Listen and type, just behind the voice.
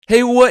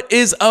Hey, what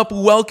is up?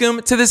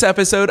 Welcome to this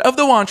episode of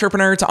the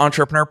Entrepreneur to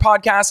Entrepreneur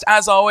podcast.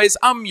 As always,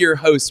 I'm your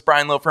host,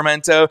 Brian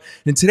Lofermento.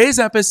 In today's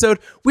episode,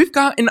 we've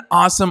got an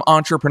awesome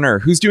entrepreneur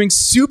who's doing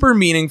super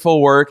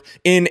meaningful work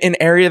in an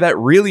area that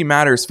really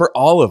matters for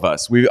all of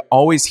us. We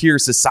always hear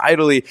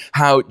societally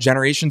how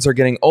generations are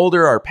getting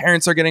older, our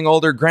parents are getting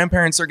older,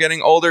 grandparents are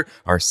getting older,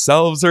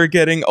 ourselves are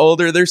getting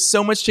older. There's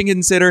so much to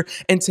consider.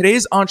 And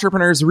today's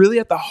entrepreneur is really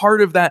at the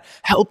heart of that,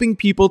 helping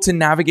people to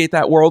navigate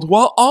that world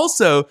while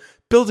also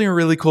building a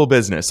really cool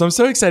business. So I'm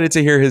so excited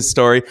to hear his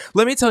story.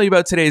 Let me tell you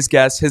about today's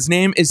guest. His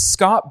name is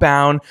Scott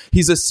Bown.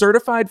 He's a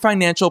certified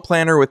financial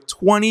planner with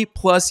 20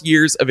 plus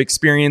years of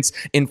experience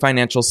in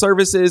financial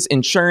services,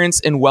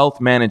 insurance, and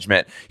wealth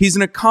management. He's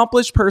an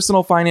accomplished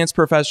personal finance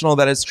professional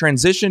that has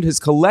transitioned his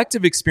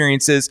collective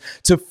experiences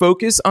to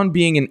focus on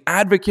being an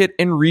advocate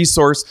and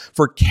resource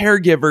for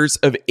caregivers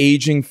of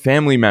aging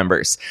family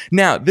members.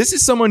 Now, this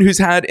is someone who's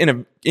had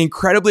an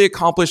incredibly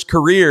accomplished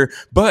career,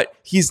 but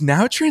he's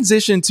now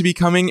transitioned to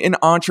becoming an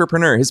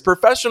entrepreneur. His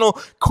professional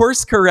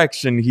course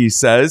correction, he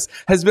says,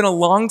 has been a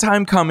long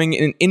time coming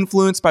and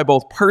influenced by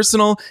both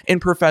personal and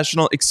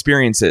professional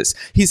experiences.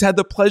 He's had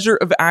the pleasure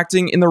of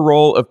acting in the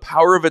role of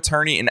power of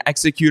attorney and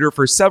executor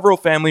for several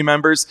family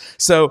members.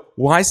 So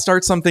why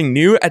start something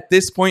new at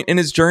this point in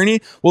his journey?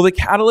 Well, the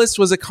catalyst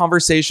was a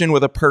conversation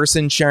with a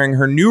person sharing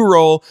her new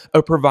role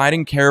of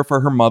providing care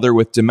for her mother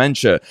with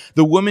dementia.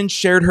 The woman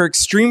shared her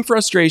extreme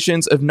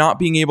frustrations of not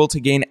being able to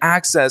gain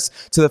access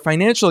to the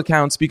financial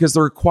accounts because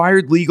the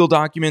required legal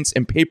documents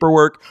and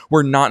paperwork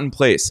were not in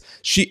place.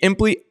 She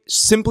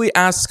simply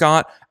asked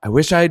Scott, "I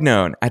wish I had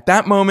known." At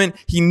that moment,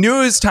 he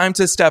knew it was time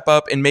to step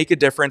up and make a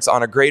difference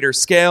on a greater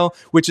scale,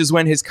 which is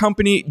when his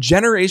company,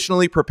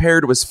 Generationally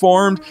Prepared, was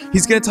formed.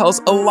 He's going to tell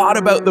us a lot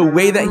about the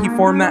way that he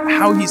formed that,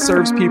 how he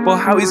serves people,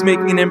 how he's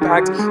making an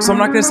impact. So I'm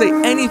not going to say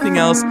anything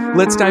else.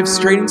 Let's dive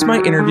straight into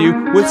my interview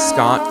with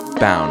Scott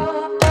Bown.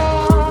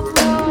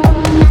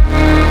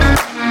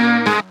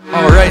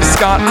 All right,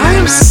 Scott, I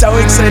am so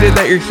excited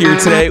that you're here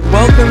today.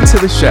 Welcome to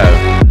the show.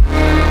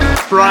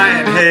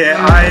 Brian, hey,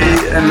 I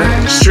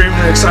am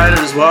extremely excited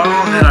as well,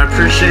 and I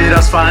appreciate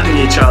us finding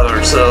each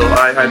other. So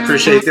I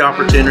appreciate the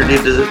opportunity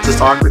to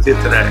talk with you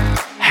today.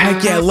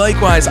 Heck yeah,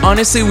 likewise.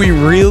 Honestly, we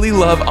really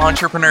love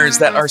entrepreneurs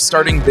that are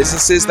starting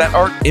businesses that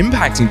are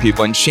impacting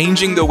people and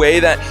changing the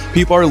way that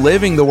people are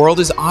living, the world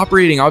is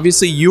operating.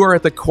 Obviously, you are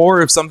at the core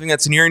of something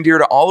that's near and dear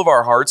to all of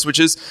our hearts, which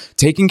is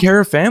taking care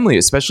of family,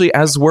 especially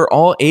as we're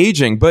all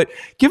aging. But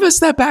give us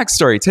that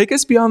backstory. Take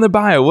us beyond the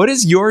bio. What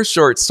is your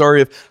short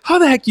story of how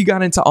the heck you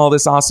got into all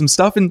this awesome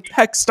stuff and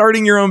heck,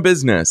 starting your own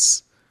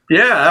business?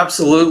 Yeah,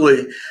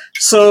 absolutely.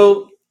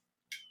 So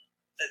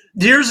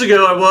years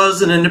ago, I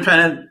was an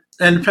independent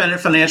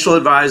financial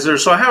advisor.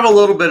 So I have a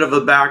little bit of a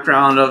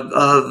background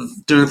of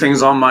doing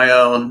things on my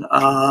own.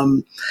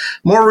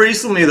 More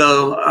recently,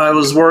 though, I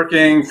was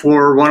working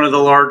for one of the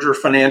larger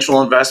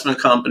financial investment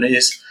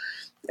companies,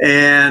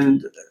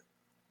 and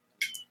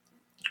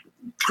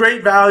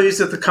great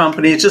values at the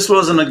company. It just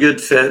wasn't a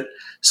good fit.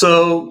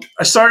 So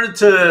I started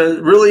to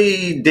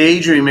really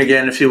daydream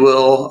again, if you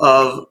will,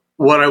 of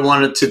what I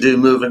wanted to do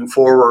moving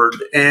forward.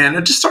 And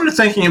I just started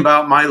thinking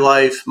about my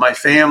life, my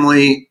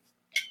family,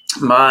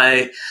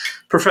 my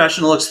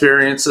professional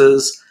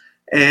experiences,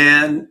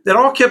 and it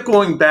all kept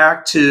going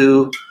back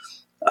to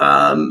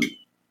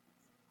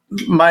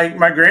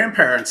my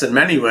grandparents in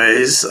many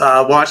ways,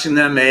 watching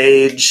them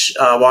age,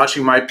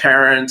 watching my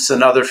parents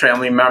and other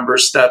family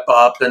members step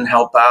up and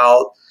help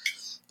out,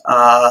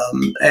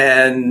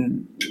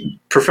 and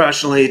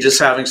professionally just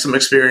having some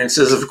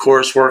experiences, of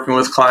course, working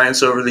with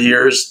clients over the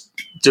years,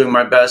 doing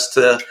my best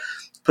to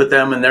put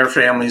them and their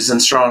families in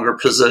stronger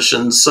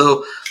positions.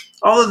 So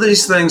all of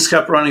these things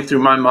kept running through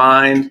my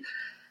mind.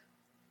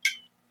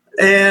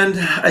 And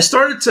I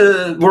started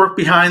to work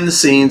behind the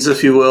scenes,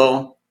 if you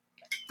will,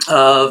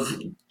 of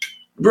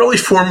really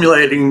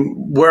formulating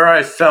where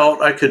I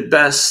felt I could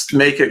best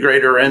make a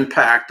greater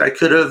impact. I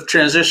could have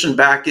transitioned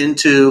back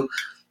into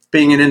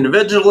being an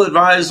individual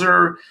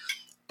advisor,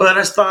 but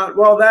I thought,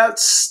 well,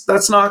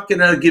 that's not going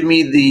to give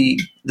me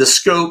the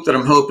scope that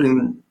I'm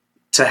hoping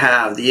to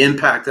have, the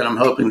impact that I'm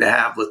hoping to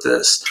have with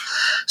this.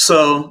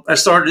 So I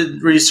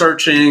started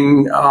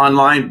researching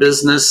online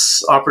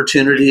business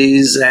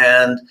opportunities,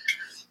 and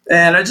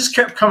I just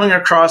kept coming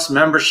across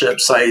membership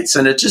sites,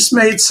 and it just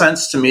made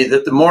sense to me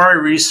that the more I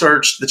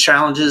researched the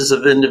challenges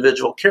of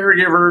individual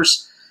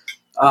caregivers,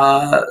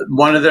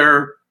 one of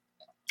their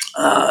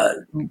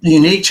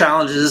unique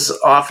challenges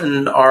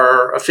often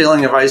are a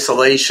feeling of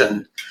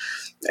isolation.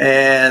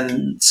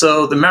 And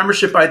so the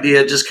membership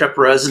idea just kept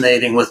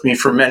resonating with me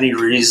for many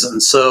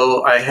reasons.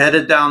 So I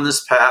headed down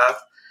this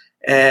path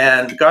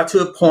and got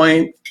to a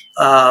point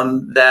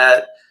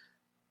that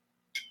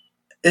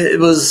I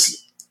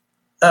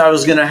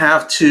was going to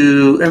have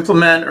to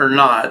implement or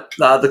not.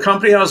 The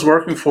company I was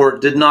working for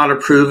did not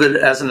approve it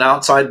as an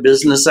outside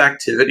business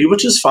activity,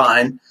 which is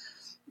fine.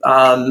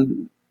 I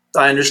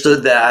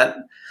understood that.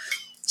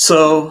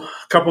 So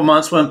a couple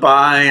months went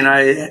by, and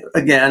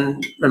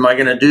am I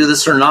going to do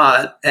this or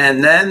not?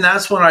 And then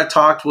that's when I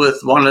talked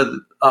with one of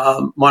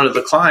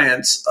the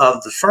clients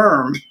of the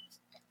firm,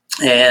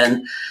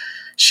 and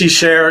she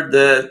shared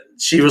that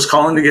she was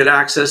calling to get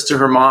access to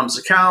her mom's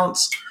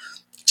accounts,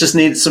 just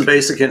needed some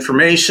basic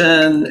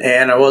information,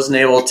 and I wasn't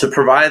able to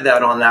provide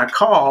that on that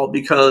call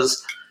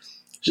because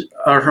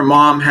her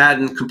mom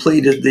hadn't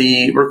completed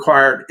the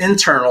required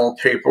internal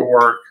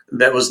paperwork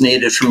that was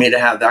needed for me to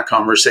have that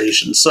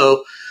conversation.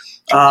 So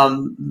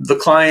the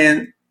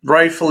client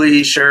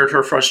rightfully shared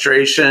her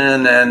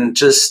frustration and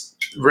just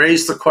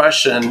raised the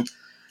question,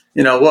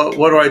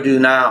 what do I do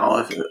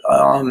now,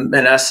 in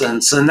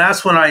essence? And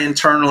that's when I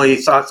internally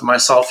thought to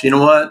myself, you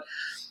know what?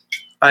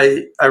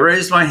 I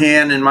raised my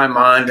hand in my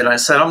mind and I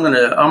said, I'm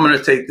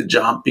gonna take the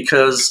jump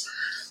because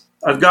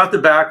I've got the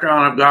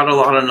background, I've got a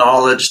lot of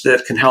knowledge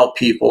that can help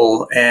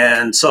people.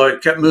 And so I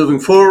kept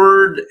moving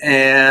forward,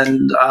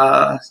 and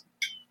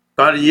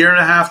about a year and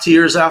a half, 2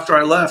 years after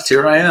I left,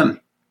 here I am.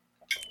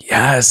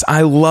 Yes,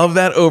 I love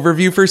that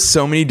overview for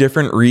so many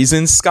different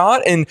reasons,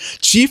 Scott. And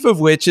chief of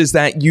which is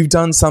that you've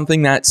done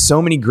something that so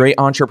many great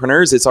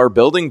entrepreneurs, it's our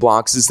building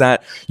blocks, is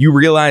that you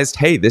realized,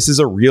 hey, this is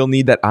a real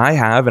need that I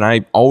have, and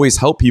I always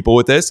help people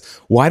with this.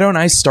 Why don't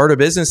I start a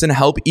business and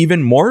help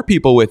even more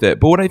people with it?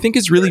 But what I think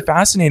is really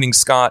fascinating,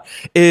 Scott,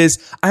 is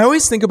I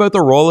always think about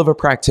the role of a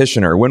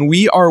practitioner. When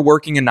we are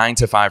working a 9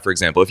 to 5, for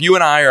example, if you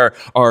and I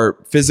are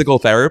physical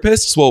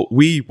therapists, well,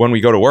 when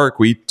we go to work,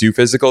 we do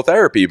physical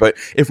therapy. But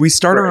if we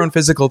start our own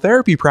physical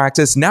therapy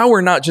practice, now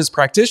we're not just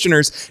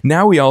practitioners.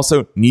 Now we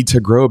also need to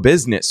grow a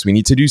business. We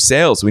need to do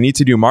sales. We need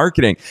to do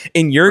marketing.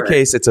 In your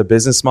case, it's a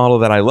business model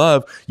that I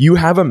love. You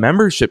have a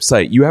membership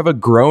site. You have a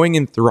growing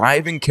and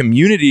thriving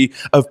community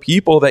of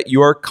people that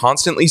you are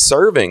constantly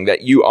serving,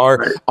 that you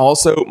are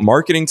also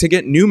marketing to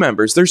get new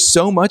members. There's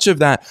so much of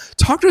that.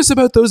 Talk to us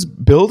about those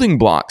building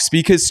blocks,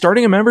 because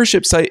starting a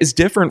membership site is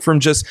different from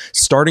just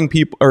starting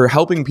people or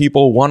helping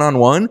people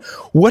one-on-one.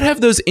 What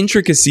have those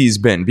intricacies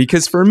been?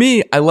 Because for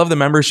me, I love the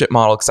membership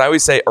model, because I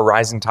always say a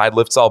rising tide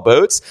lifts all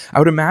boats. I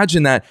would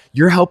imagine that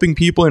you're helping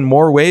people in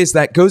more ways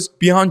that goes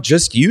beyond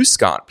just you,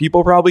 Scott.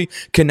 People probably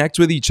connect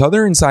with each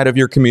other inside of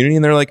your community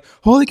and they're like,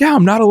 holy cow,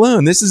 I'm not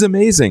alone. This is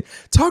amazing.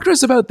 Talk to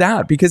us about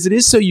that, because it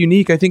is so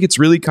unique. I think it's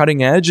really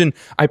cutting edge, and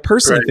I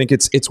personally think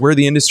it's where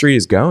the industry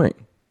is going.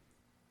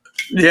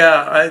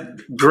 Yeah,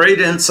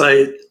 great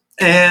insight.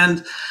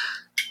 And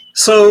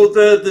so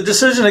the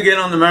decision again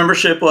on the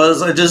membership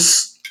was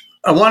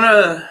I want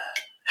to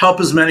help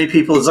as many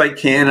people as I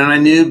can. And I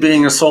knew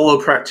being a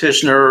solo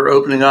practitioner,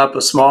 opening up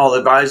a small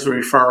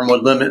advisory firm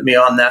would limit me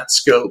on that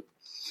scope.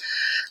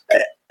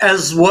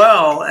 As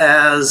well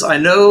as I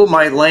know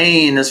my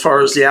lane as far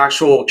as the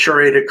actual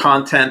curated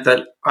content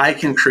that I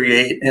can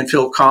create and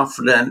feel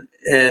confident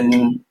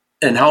in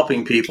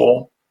helping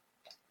people.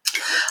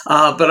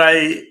 But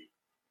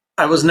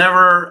I was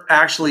never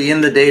actually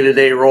in the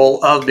day-to-day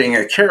role of being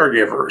a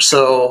caregiver.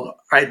 So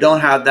I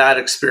don't have that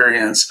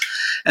experience.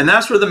 And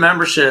that's where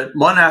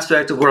one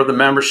aspect of where the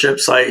membership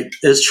site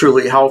is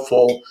truly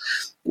helpful,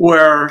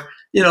 where,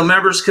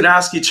 members could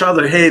ask each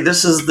other, hey,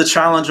 this is the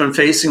challenge I'm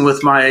facing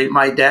with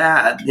my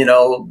dad.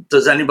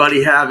 Does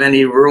anybody have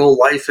any real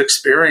life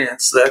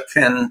experience that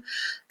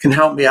can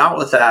help me out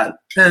with that?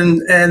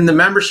 And the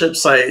membership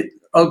site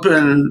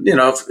open,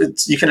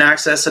 you can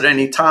access at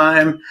any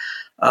time.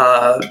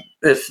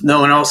 If no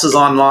one else is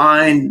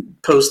online,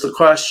 post the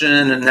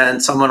question and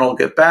then someone will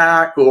get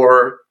back.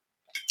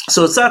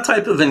 So it's that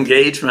type of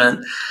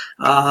engagement.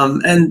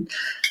 And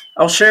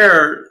I'll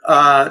share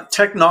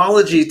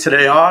technology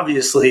today,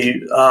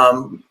 obviously,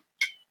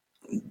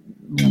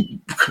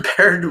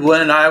 compared to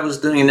when I was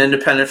doing an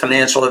independent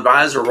financial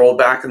advisor role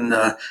back in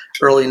the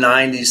early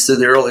 90s to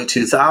the early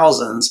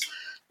 2000s.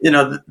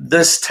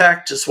 This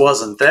tech just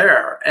wasn't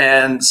there.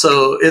 And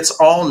so it's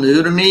all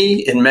new to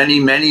me in many,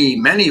 many,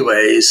 many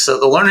ways. So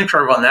the learning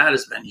curve on that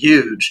has been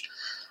huge.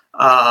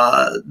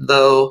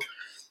 Though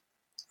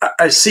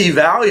I see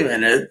value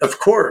in it, of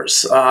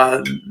course.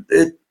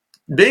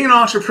 Being an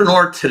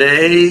entrepreneur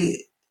today,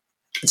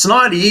 it's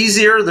not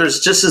easier.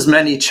 There's just as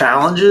many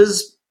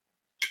challenges.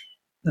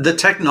 The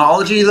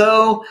technology,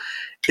 though,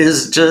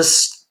 is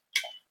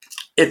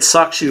it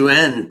sucks you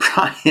in,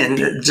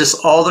 Brian.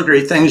 Just all the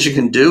great things you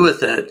can do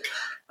with it.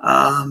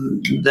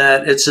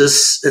 That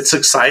it's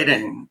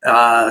exciting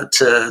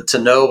to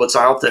know what's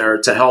out there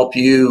to help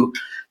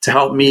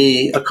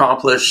me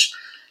accomplish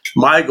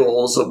my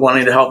goals of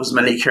wanting to help as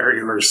many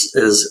caregivers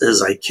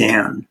as I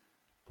can.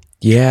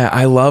 Yeah,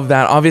 I love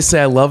that. Obviously,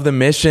 I love the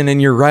mission,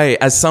 and you're right.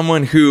 As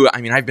someone who,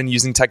 I've been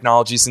using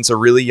technology since a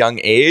really young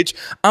age,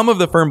 I'm of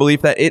the firm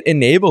belief that it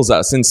enables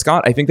us. And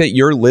Scott, I think that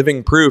you're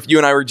living proof. You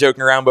and I were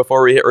joking around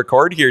before we hit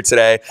record here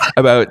today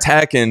about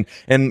tech and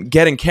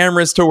getting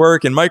cameras to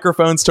work and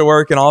microphones to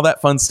work and all that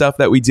fun stuff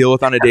that we deal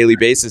with on a daily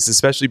basis,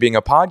 especially being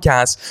a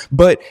podcast.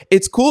 But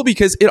it's cool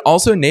because it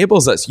also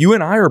enables us. You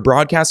and I are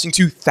broadcasting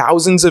to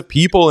thousands of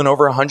people in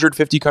over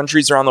 150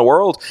 countries around the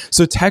world.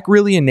 So tech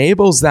really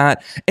enables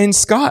that. And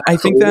Scott, I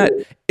think that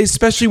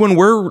especially when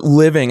we're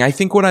living, I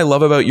think what I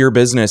love about your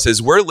business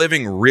is we're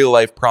living real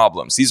life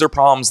problems. These are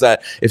problems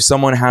that if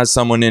someone has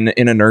someone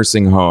in a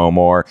nursing home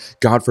or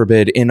God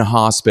forbid in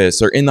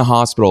hospice or in the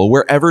hospital,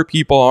 wherever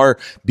people are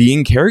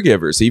being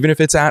caregivers, even if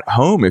it's at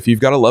home, if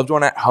you've got a loved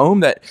one at home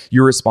that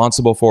you're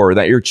responsible for,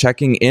 that you're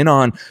checking in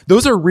on,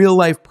 those are real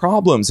life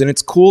problems. And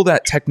it's cool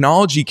that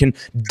technology can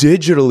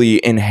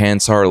digitally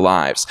enhance our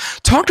lives.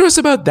 Talk to us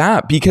about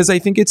that, because I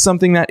think it's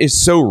something that is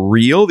so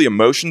real. The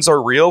emotions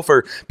are real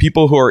for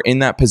people who are in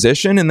that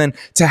position. And then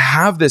to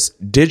have this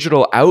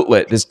digital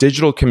outlet, this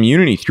digital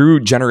community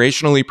through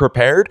Generationally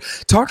Prepared,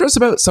 talk to us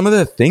about some of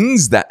the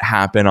things that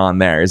happen on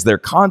there. Is there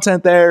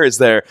content there? Is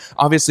there,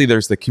 obviously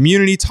there's the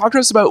community. Talk to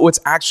us about what's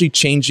actually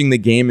changing the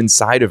game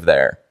inside of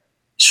there.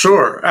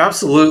 Sure,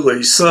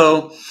 absolutely.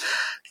 So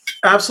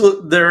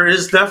there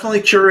is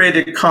definitely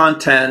curated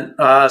content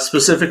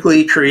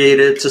specifically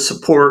created to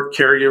support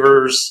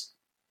caregivers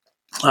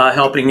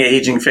helping an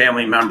aging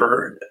family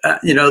member.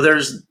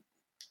 There's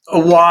a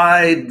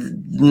wide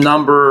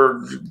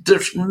number,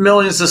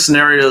 millions of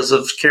scenarios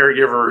of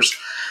caregivers,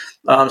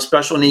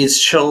 special needs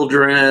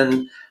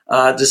children,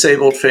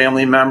 disabled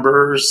family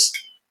members.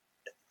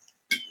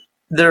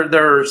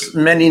 There's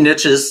many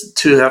niches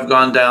to have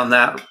gone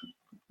down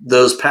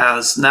those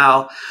paths.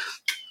 Now,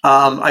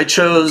 I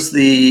chose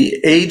the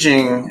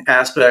aging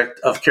aspect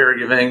of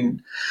caregiving.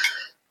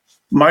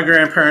 My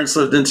grandparents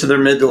lived into their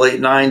mid to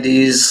late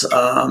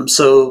 90s,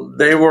 so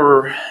they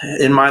were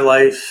in my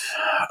life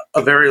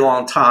a very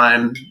long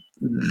time.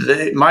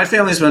 My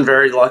family's been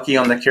very lucky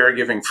on the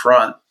caregiving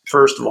front,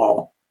 first of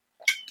all.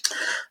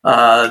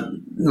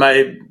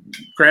 My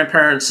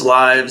grandparents'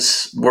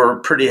 lives were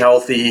pretty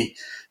healthy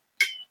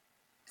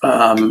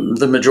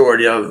the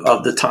majority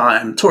of the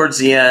time. Towards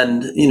the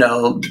end,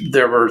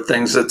 there were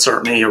things that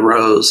certainly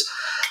arose.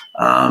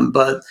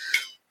 But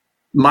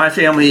my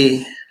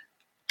family,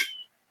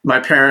 my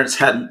parents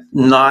had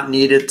not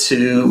needed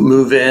to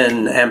move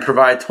in and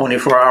provide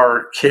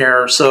 24-hour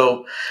care.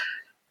 So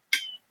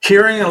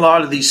hearing a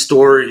lot of these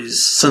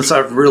stories, since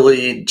I've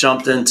really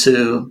jumped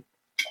into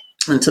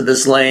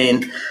this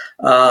lane,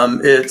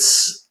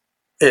 it's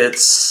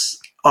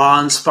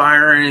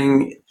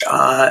awe-inspiring.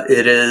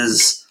 It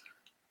is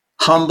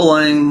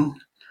humbling.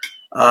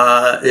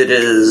 It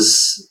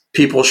is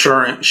people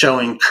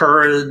showing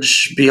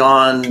courage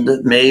beyond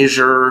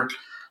measure.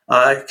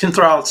 I can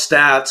throw out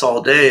stats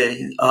all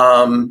day.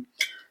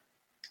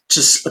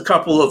 Just a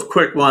couple of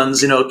quick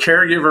ones.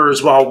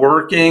 Caregivers while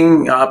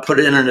working put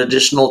in an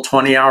additional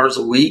 20 hours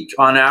a week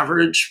on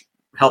average,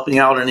 helping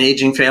out an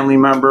aging family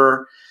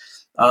member.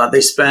 They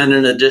spend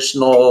an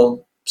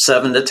additional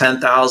 $7,000 to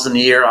 $10,000 a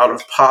year out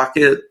of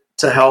pocket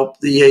to help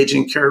the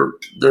aging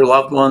their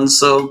loved ones.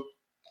 So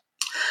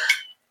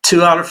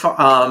 2 out of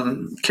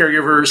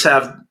caregivers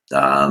have,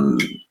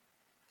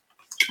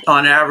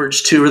 on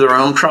average, 2 of their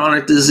own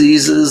chronic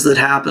diseases that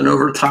happen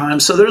over time.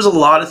 So there's a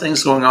lot of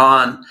things going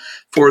on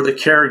for the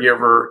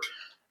caregiver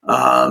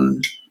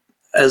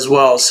as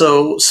well.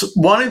 So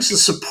wanting to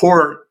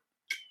support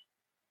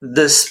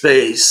this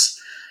space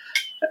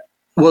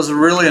was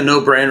really a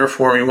no-brainer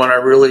for me when I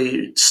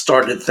really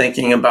started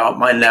thinking about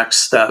my next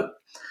step.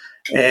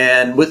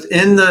 And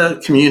within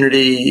the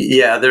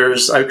community,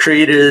 I've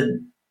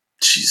created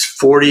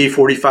 40,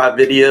 45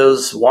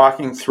 videos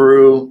walking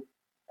through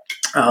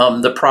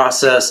the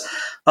process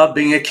of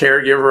being a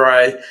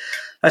caregiver.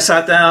 I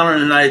sat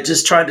down and I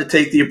just tried to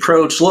take the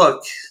approach,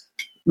 look,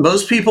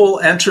 most people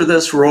enter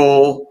this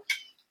role,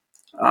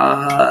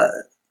 I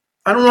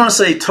don't want to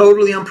say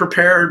totally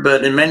unprepared,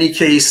 but in many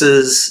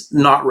cases,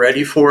 not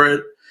ready for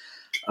it.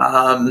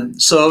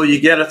 So you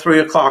get a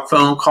 3:00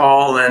 phone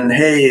call and,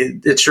 hey,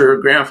 it's your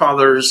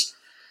grandfather's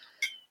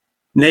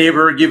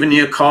neighbor giving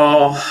you a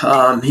call.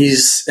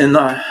 He's in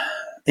the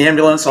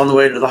ambulance on the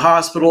way to the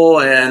hospital,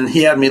 and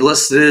he had me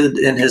listed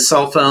in his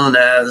cell phone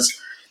as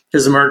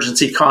his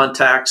emergency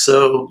contact.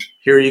 So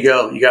here you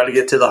go. You got to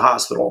get to the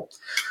hospital.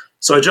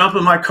 So I jump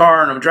in my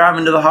car and I'm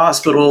driving to the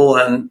hospital,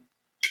 and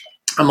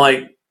I'm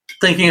like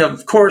thinking,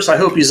 of course, I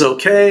hope he's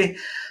okay.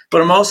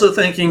 But I'm also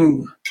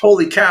thinking,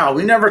 holy cow,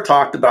 we never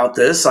talked about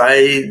this.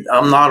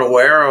 I'm not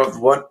aware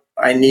of what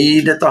I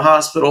need at the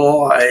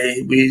hospital.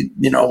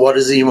 What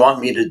does he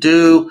want me to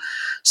do?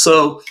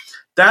 So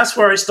that's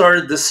where I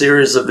started this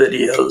series of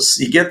videos.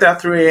 You get that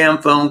 3 a.m.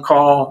 phone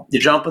call, you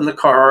jump in the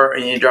car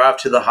and you drive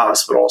to the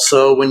hospital.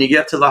 So when you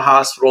get to the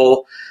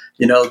hospital,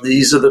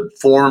 these are the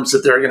forms that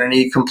they're going to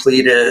need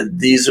completed.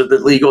 These are the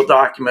legal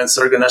documents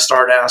they're going to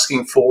start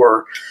asking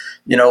for.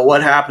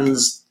 What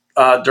happens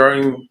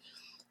during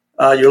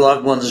your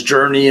loved one's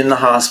journey in the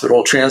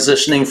hospital,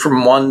 transitioning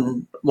from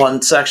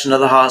one section of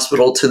the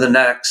hospital to the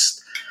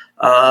next,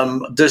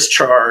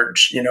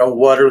 discharge,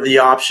 what are the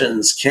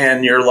options?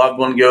 Can your loved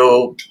one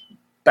go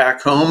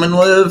back home and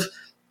live?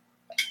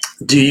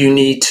 Do you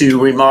need to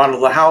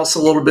remodel the house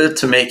a little bit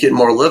to make it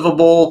more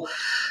livable?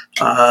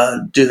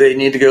 Do they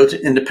need to go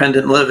to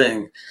independent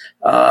living?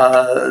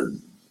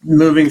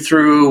 Moving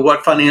through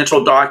what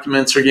financial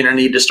documents are you going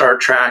to need to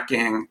start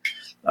tracking?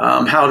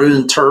 how to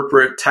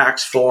interpret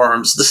tax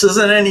forms. This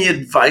isn't any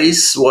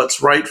advice,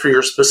 what's right for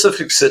your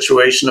specific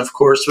situation, of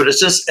course, but it's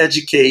just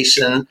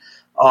education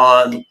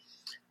on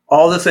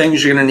all the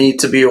things you're going to need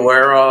to be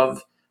aware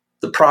of,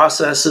 the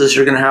processes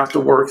you're going to have to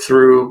work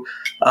through,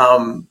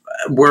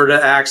 where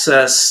to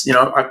access.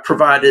 I've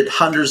provided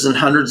hundreds and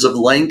hundreds of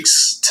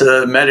links to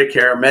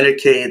Medicare,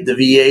 Medicaid, the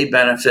VA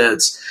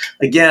benefits.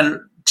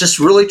 Again, just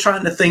really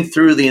trying to think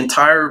through the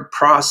entire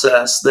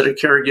process that a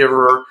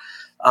caregiver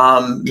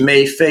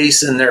may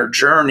face in their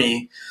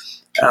journey,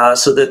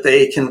 so that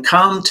they can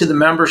come to the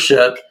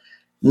membership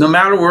no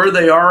matter where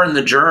they are in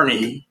the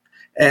journey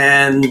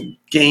and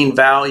gain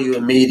value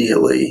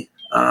immediately.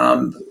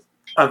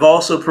 I've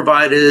also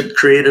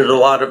created a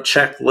lot of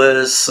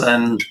checklists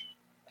and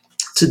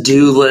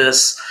to-do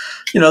lists,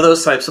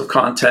 those types of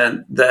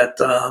content that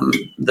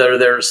are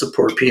there to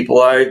support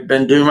people. I've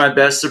been doing my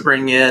best to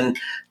bring in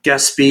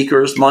guest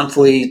speakers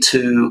monthly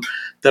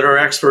that are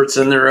experts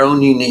in their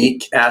own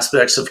unique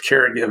aspects of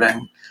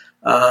caregiving.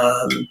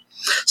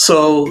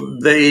 So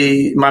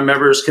my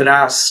members could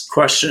ask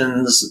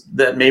questions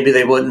that maybe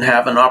they wouldn't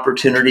have an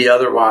opportunity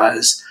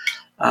otherwise.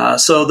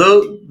 So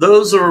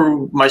those are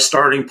my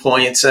starting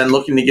points, and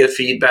looking to get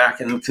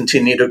feedback and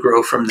continue to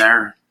grow from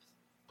there.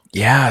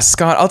 Yeah,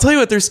 Scott, I'll tell you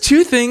what, there's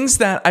two things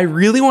that I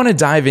really want to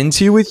dive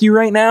into with you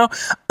right now.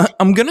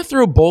 I'm going to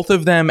throw both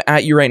of them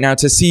at you right now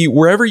to see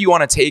wherever you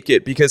want to take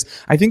it, because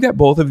I think that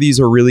both of these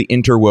are really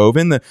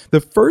interwoven.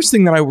 The first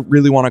thing that I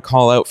really want to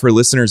call out for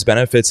listeners'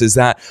 benefits is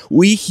that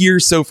we hear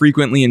so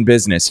frequently in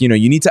business, you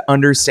need to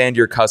understand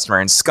your customer.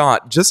 And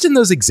Scott, just in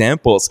those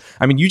examples,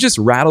 you just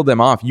rattled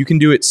them off. You can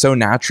do it so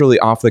naturally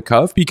off the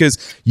cuff because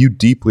you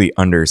deeply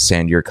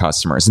understand your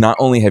customers. Not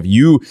only have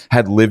you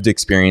had lived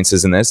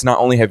experiences in this, not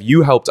only have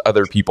you helped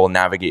other people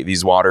navigate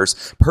these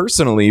waters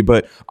personally,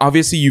 but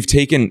obviously you've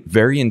taken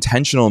very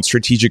intentional and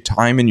strategic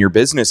time in your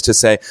business to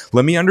say,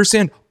 let me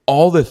understand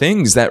all the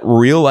things that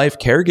real life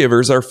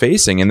caregivers are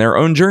facing in their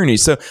own journey.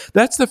 So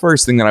that's the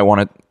first thing that I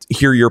want to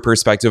hear your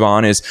perspective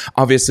on, is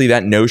obviously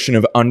that notion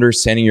of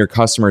understanding your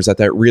customers at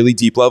that really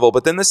deep level.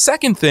 But then the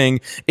second thing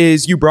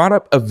is you brought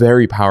up a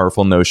very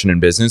powerful notion in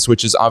business,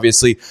 which is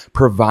obviously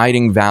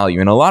providing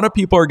value. And a lot of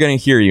people are going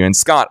to hear you. And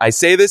Scott, I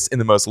say this in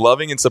the most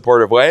loving and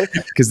supportive way,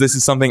 because this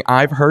is something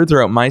I've heard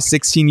throughout my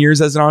 16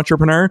 years as an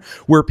entrepreneur,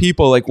 where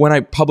people, like when I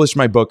published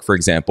my book, for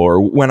example,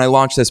 or when I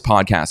launched this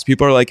podcast,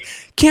 people are like,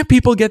 can't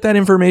people get that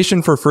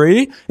information for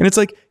free? And it's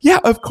like, yeah,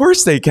 of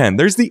course they can.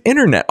 There's the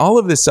internet. All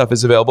of this stuff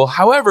is available.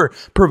 However,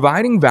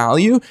 providing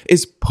value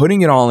is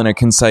putting it all in a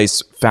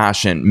concise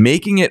fashion,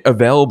 making it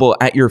available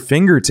at your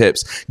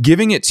fingertips,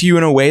 giving it to you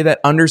in a way that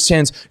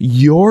understands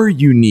your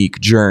unique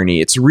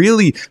journey. It's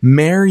really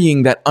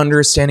marrying that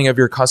understanding of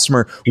your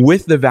customer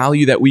with the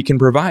value that we can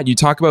provide. You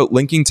talk about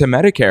linking to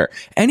Medicare.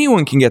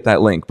 Anyone can get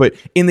that link, but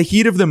in the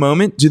heat of the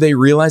moment, do they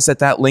realize that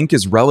that link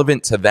is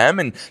relevant to them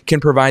and can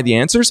provide the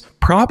answers?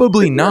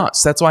 Probably not.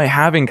 So that's why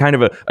having kind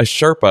of a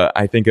Sherpa,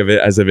 I think of it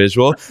as a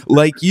visual,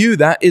 like you,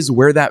 that is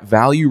where that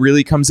value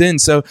really comes in.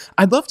 So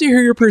I'd love to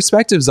hear your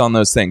perspectives on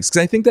those things,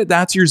 because I think that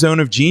that's your zone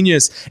of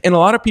genius. And a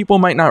lot of people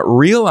might not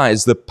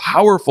realize the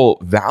powerful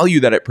value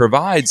that it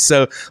provides.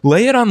 So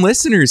lay it on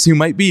listeners who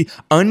might be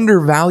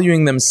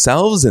undervaluing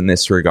themselves in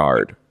this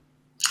regard.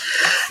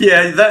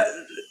 Yeah,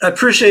 I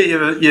appreciate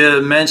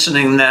you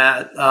mentioning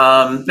that.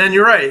 And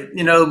you're right.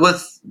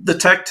 With the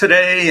tech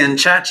today and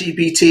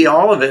ChatGPT,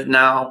 all of it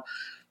now,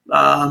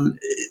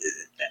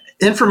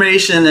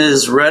 information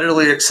is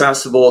readily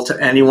accessible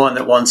to anyone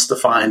that wants to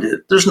find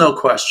it. There's no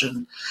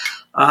question.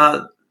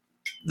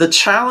 The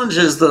challenge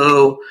is,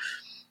 though,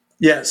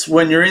 yes,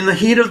 when you're in the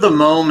heat of the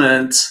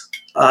moment,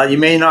 you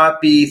may not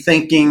be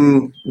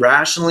thinking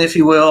rationally, if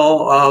you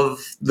will,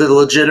 of the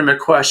legitimate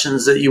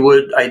questions that you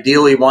would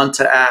ideally want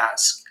to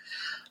ask.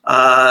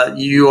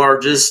 You are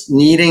just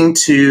needing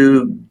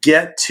to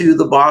get to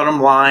the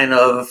bottom line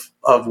of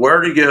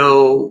where to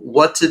go,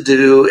 what to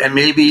do, and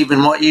maybe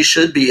even what you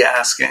should be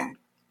asking.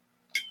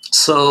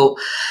 So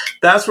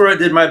that's where I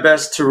did my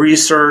best to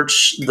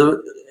research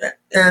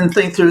and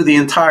think through the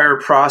entire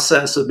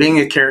process of being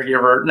a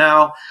caregiver.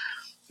 Now,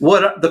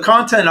 what the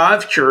content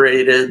I've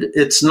curated,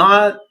 it's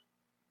not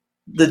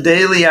the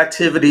daily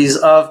activities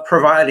of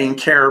providing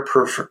care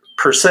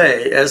per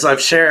se. As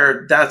I've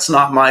shared, that's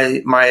not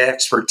my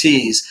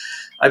expertise.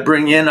 I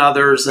bring in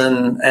others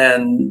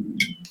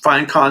and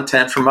find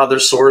content from other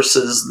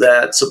sources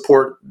that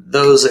support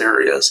those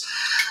areas.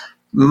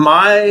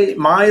 My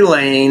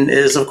lane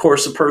is, of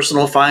course, a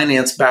personal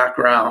finance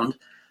background,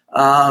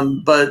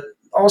 but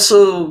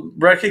also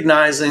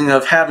recognizing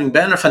of having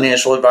been a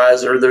financial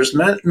advisor, there's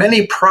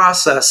many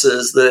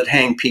processes that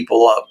hang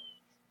people up.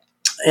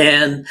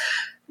 And,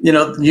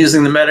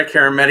 using the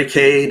Medicare and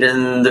Medicaid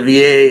and the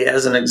VA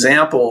as an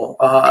example,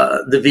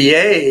 the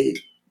VA,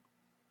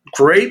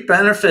 great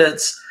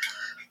benefits.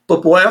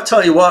 But boy, I'll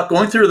tell you what,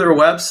 going through their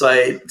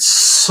website,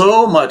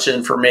 so much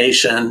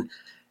information,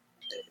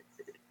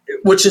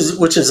 which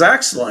is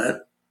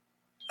excellent.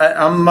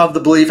 I'm of the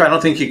belief I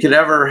don't think you could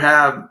ever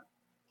have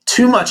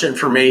too much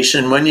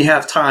information when you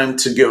have time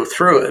to go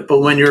through it. But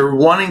when you're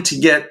wanting to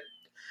get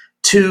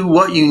to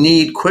what you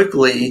need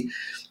quickly,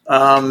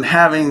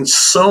 having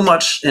so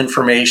much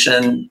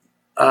information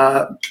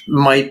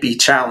might be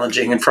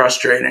challenging and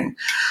frustrating.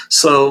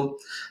 So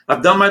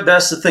I've done my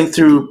best to think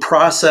through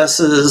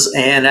processes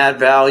and add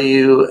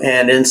value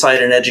and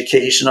insight and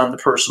education on the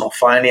personal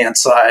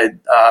finance side,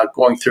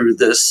 going through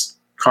this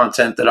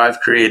content that I've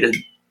created.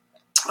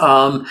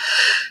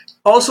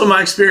 Also,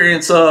 my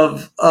experience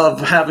of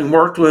having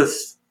worked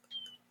with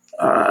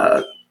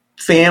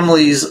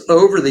families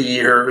over the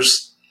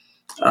years,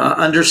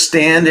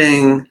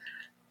 understanding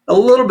a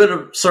little bit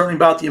of certainly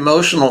about the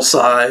emotional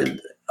side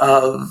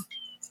of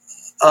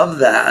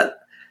that.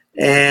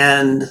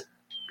 And,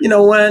 you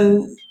know,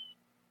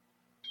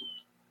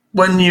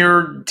 when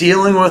you're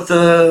dealing with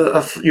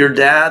your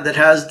dad that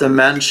has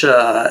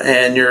dementia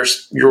and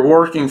you're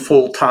working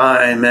full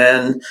time,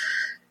 and,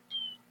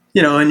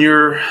 you know, and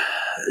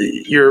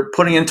you're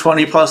putting in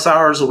 20 plus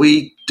hours a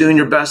week, doing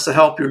your best to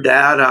help your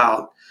dad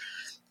out.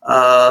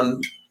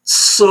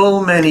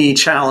 So many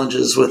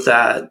challenges with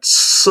that,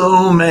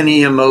 so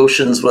many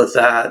emotions with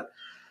that.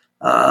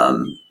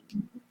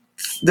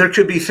 There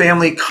could be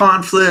family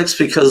conflicts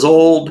because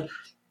old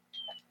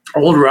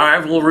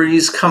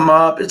rivalries come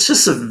up. It's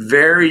just a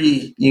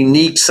very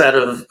unique set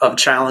of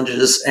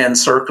challenges and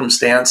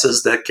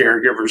circumstances that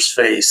caregivers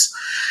face.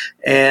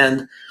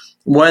 And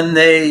when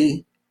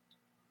they're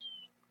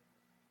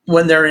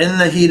in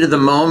the heat of the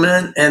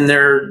moment and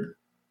they're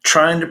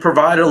trying to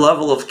provide a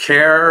level of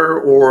care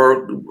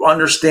or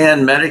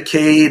understand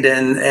Medicaid,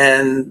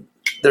 and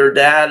their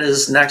dad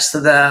is next to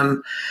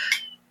them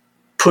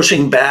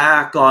pushing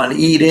back on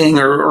eating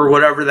or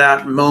whatever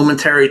that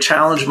momentary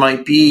challenge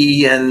might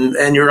be,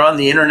 and you're on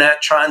the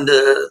internet trying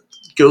to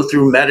go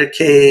through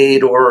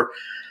Medicaid or,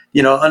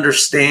 you know,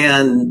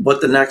 understand what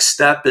the next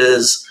step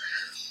is.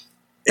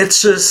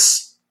 It's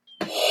just,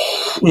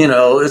 you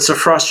know, it's a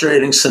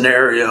frustrating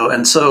scenario.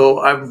 And so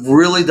I've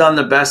really done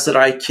the best that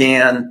I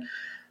can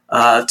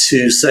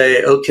to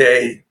say,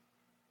 okay,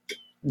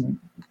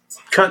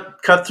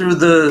 cut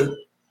through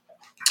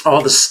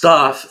all the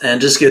stuff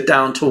and just get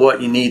down to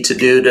what you need to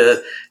do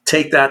to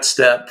take that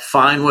step,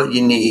 find what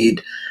you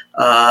need,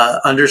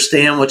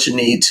 understand what you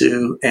need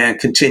to, and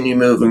continue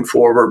moving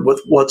forward with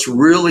what's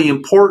really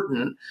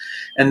important.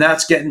 And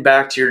that's getting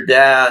back to your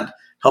dad,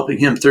 helping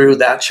him through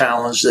that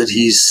challenge that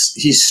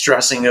he's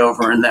stressing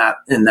over in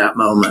that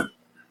moment.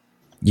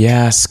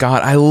 Yeah,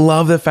 Scott, I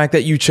love the fact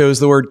that you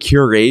chose the word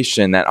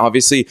curation, that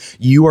obviously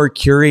you are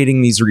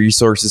curating these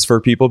resources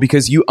for people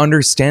because you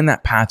understand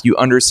that path, you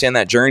understand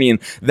that journey, and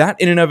that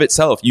in and of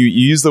itself, you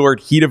use the word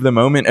heat of the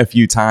moment a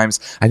few times.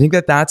 I think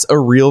that that's a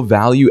real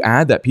value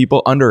add that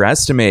people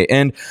underestimate.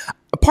 And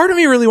a part of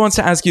me really wants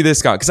to ask you this,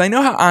 Scott, because I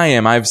know how I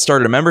am. I've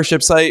started a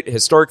membership site.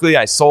 Historically,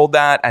 I sold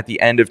that at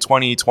the end of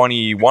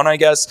 2021, I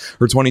guess,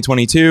 or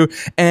 2022.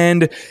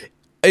 And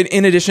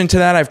in addition to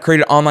that, I've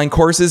created online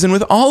courses. And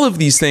with all of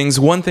these things,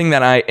 one thing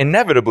that I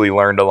inevitably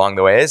learned along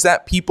the way is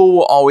that people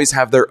will always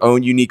have their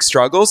own unique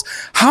struggles.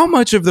 How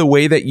much of the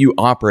way that you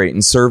operate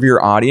and serve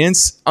your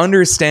audience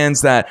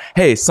understands that,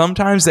 hey,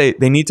 sometimes they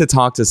need to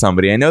talk to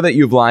somebody? I know that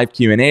you have live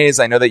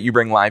Q&As. I know that you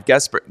bring live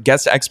guest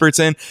experts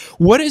in.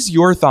 What is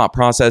your thought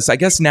process? I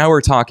guess now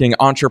we're talking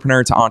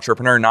entrepreneur to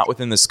entrepreneur, not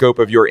within the scope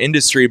of your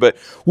industry, but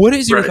what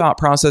is your thought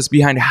process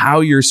behind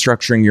how you're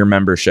structuring your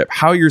membership,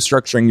 how you're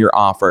structuring your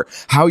offer,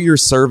 how you're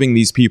serving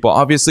these people,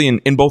 obviously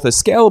in both a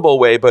scalable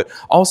way, but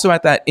also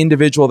at that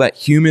individual, that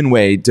human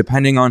way,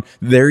 depending on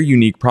their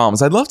unique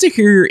problems? I'd love to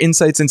hear your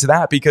insights into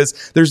that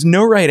because there's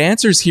no right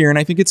answers here. And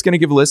I think it's going to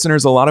give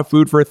listeners a lot of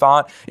food for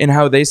thought in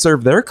how they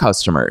serve their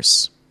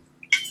customers.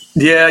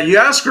 Yeah, you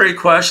ask great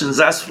questions.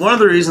 That's one of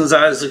the reasons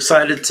I was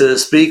excited to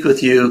speak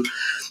with you,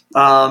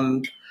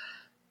 to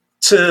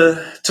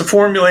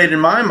formulate in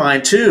my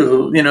mind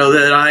too, you know,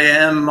 that I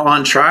am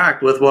on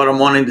track with what I'm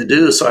wanting to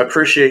do. So I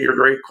appreciate your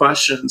great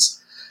questions.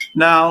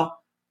 Now,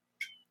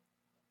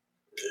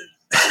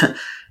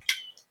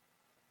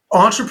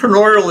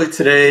 entrepreneurially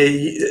today,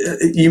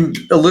 you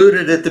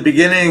alluded at the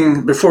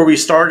beginning, before we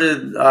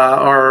started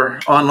our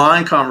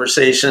online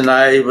conversation,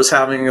 I was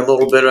having a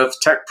little bit of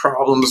tech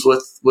problems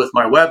with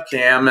my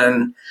webcam,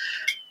 and it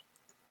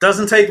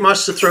doesn't take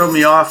much to throw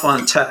me off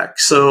on tech.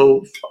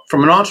 So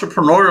from an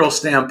entrepreneurial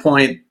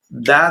standpoint,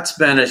 that's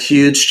been a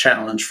huge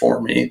challenge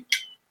for me,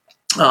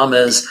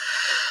 is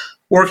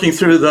working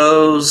through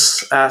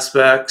those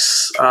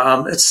aspects.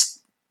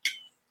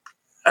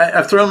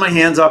 I've thrown my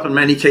hands up in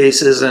many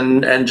cases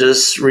and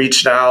just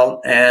reached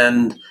out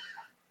and,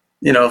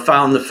 you know,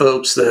 found the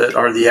folks that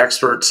are the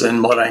experts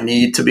in what I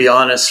need, to be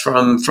honest,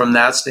 from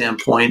that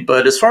standpoint.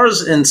 But as far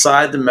as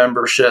inside the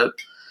membership,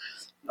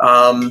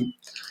 the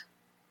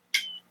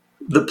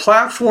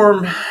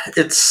platform,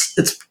 it's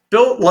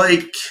built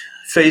like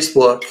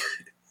Facebook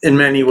in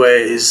many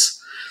ways,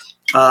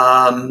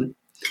 in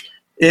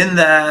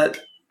that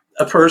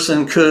a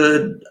person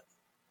could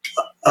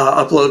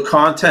upload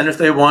content if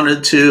they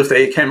wanted to. If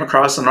they came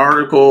across an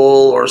article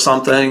or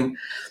something,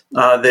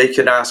 they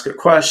could ask a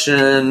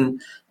question,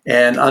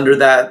 and under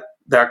that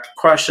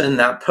question,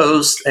 that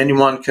post,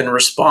 anyone can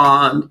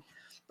respond.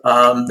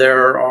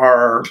 There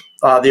are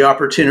the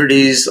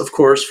opportunities, of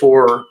course,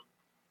 for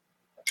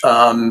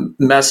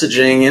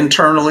messaging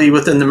internally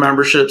within the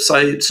membership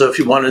site. So if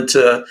you wanted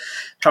to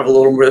have a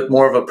little bit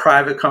more of a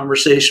private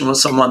conversation with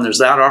someone, there's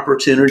that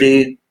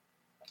opportunity.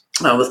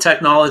 With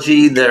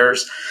technology,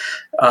 there's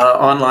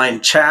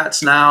online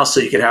chats now, so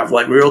you can have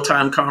like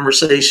real-time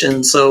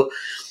conversations. So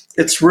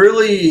it's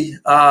really,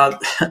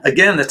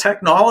 again, the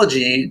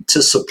technology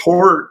to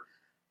support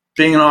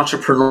being an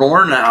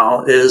entrepreneur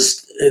now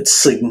it's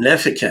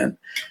significant.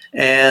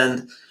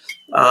 And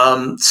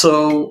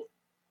so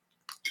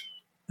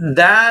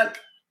that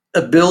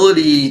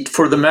ability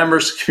for the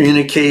members to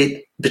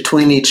communicate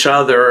between each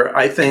other,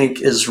 I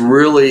think, is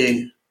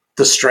really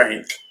the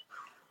strength,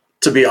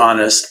 to be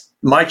honest.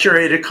 My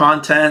curated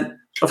content,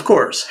 of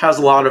course, has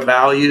a lot of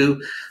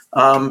value,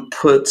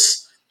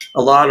 puts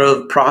a lot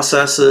of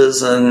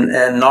processes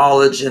and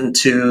knowledge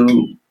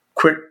into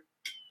quick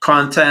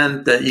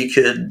content that you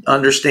could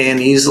understand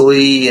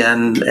easily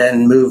and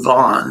move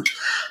on.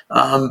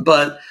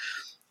 But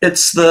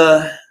it's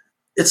the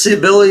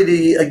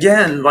ability,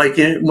 again, like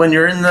when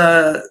you're in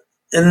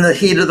the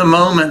heat of the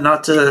moment,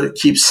 not to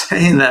keep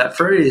saying that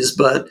phrase,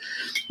 but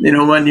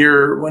when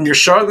you're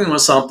struggling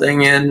with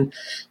something and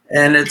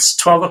it's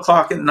 12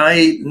 o'clock at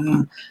night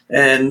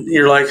and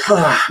you're like,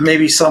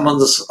 maybe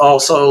someone's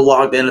also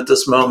logged in at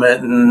this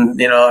moment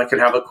and, I could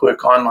have a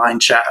quick online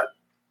chat.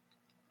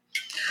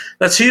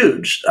 That's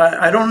huge.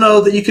 I don't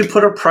know that you could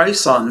put a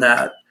price on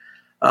that.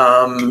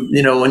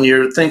 When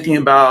you're thinking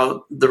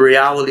about the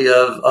reality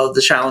of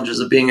the challenges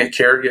of being a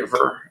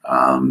caregiver.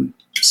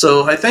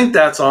 So I think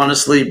that's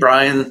honestly,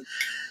 Brian,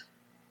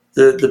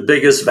 the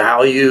biggest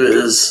value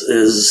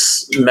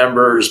is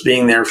members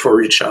being there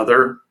for each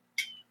other.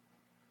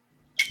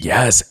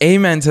 Yes,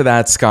 amen to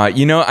that, Scott.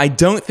 I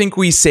don't think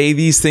we say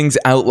these things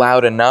out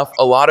loud enough.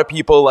 A lot of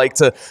people like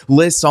to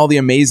list all the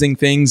amazing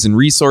things and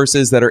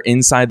resources that are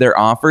inside their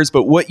offers,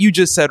 but what you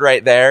just said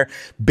right there,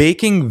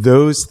 baking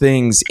those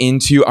things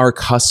into our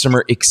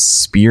customer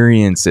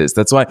experiences.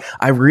 That's why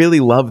I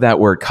really love that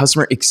word,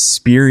 customer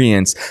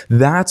experience.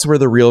 That's where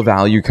the real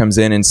value comes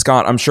in. And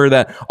Scott, I'm sure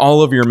that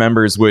all of your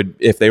members would,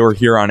 if they were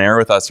here on air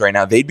with us right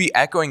now, they'd be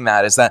echoing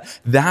that, is that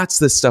that's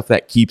the stuff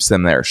that keeps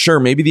them there. Sure,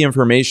 maybe the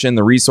information,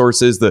 the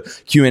resources, the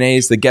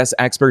Q&As, the guest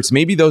experts,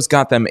 maybe those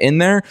got them in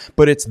there,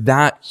 but it's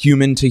that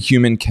human to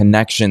human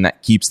connection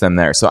that keeps them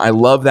there. So I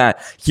love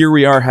that here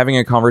we are having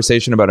a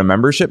conversation about a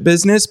membership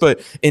business,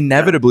 but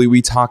inevitably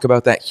we talk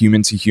about that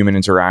human to human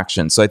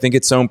interaction. So I think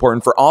it's so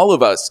important for all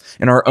of us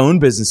in our own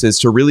businesses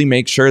to really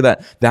make sure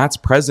that that's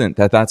present,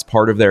 that that's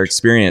part of their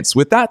experience.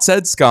 With that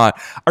said,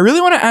 Scott, I really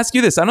want to ask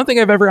you this. I don't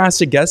think I've ever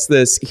asked a guest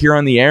this here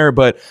on the air,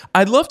 but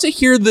I'd love to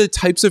hear the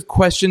types of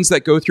questions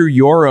that go through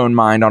your own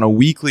mind on a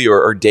weekly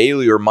or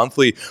daily or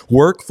monthly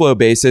workflow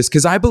basis,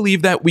 because I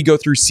believe that we go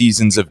through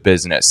seasons of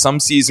business. Some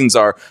seasons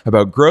are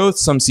about growth,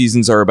 some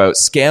seasons are about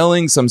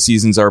scaling, some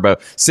seasons are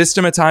about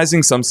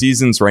systematizing, some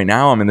seasons right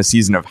now I'm in the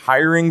season of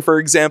hiring, for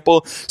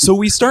example. So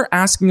we start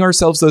asking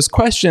ourselves those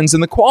questions,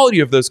 and the quality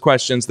of those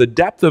questions, the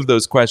depth of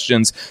those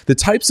questions, the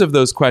types of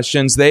those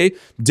questions, they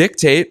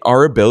dictate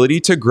our ability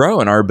to grow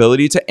and our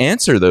ability to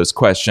answer those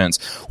questions.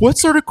 What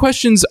sort of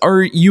questions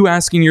are you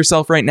asking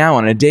yourself right now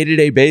on a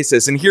day-to-day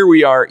basis? And here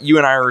we are, you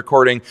and I are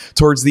recording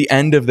towards the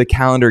end of the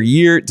calendar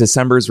year.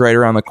 December's right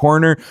around the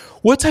corner.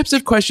 What types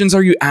of questions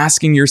are you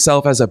asking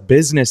yourself as a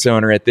business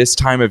owner at this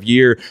time of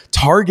year,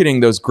 targeting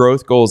those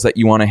growth goals that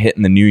you want to hit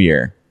in the new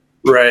year?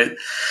 Right.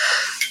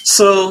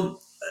 So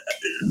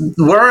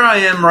where I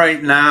am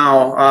right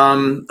now,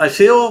 I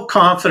feel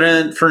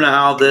confident for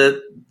now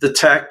that the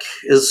tech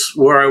is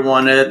where I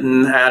want it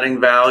and adding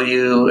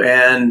value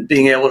and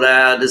being able to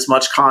add as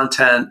much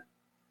content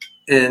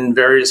in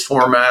various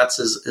formats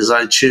as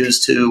I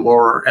choose to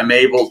or am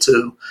able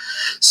to.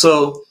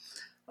 So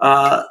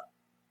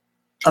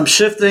I'm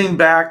shifting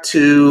back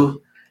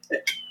to,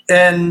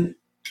 and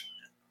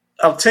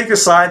I'll take a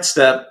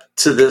sidestep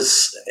to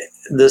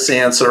this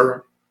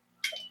answer.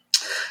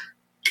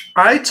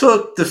 I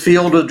took the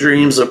field of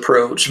dreams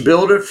approach,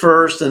 build it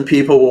first and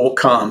people will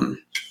come.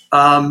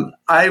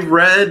 I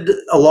read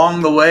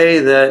along the way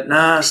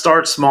that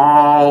start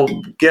small,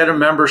 get a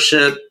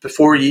membership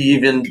before you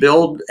even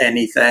build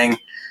anything.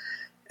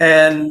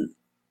 And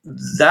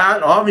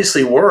that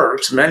obviously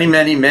works. Many,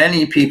 many,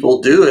 many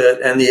people do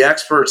it. And the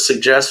experts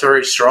suggest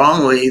very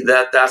strongly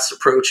that that's the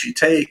approach you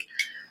take.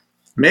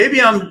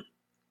 Maybe I'm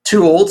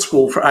too old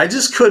school. I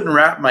just couldn't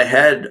wrap my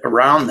head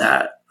around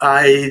that.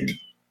 I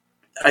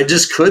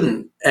just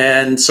couldn't.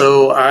 And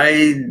so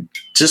I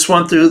just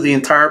went through the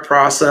entire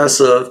process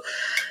of,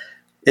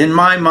 in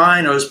my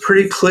mind, I was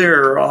pretty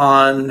clear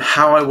on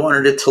how I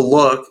wanted it to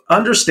look,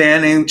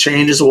 understanding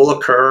changes will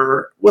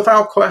occur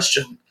without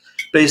question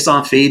based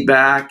on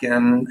feedback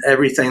and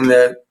everything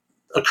that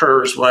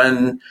occurs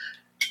when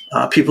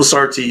people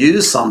start to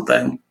use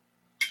something.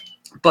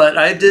 But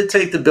I did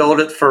take the build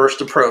it first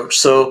approach.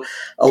 So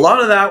a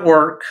lot of that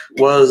work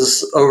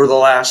was over the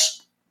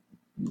last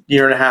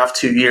year and a half,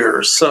 2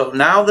 years. So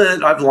now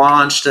that I've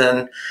launched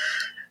and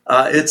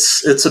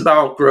it's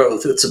about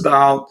growth, it's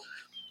about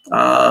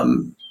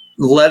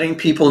letting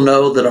people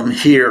know that I'm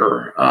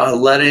here,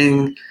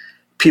 letting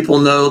people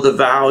know the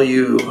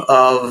value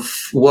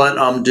of what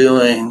I'm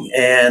doing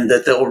and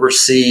that they'll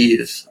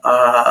receive.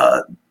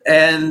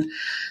 And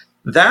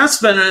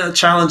that's been a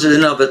challenge in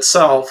and of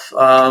itself.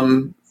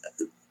 When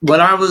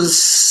I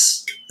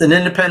was an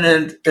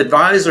independent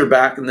advisor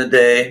back in the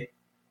day,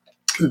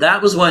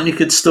 that was when you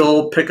could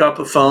still pick up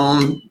a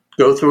phone,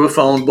 go through a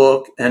phone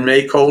book and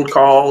make cold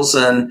calls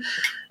and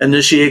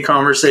initiate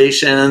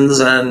conversations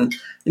and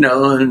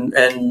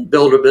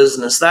build a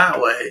business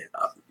that way.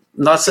 I'm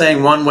not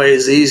saying one way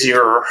is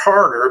easier or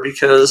harder,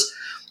 because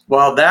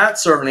while that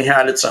certainly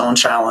had its own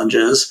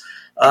challenges,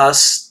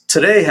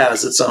 today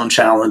has its own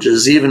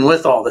challenges, even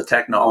with all the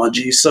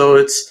technology. So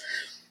it's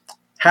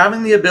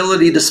having the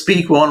ability to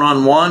speak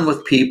one-on-one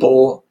with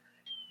people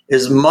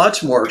is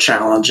much more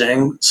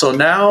challenging. So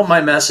now my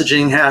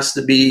messaging has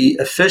to be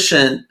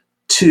efficient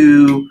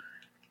to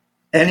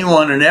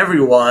anyone and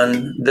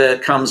everyone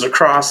that comes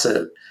across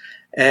it.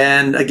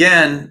 And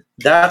again,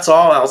 that's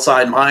all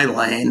outside my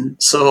lane.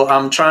 So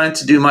I'm trying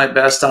to do my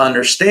best to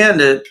understand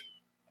it,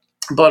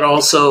 but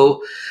also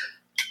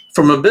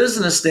from a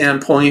business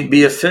standpoint,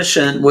 be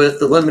efficient with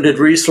the limited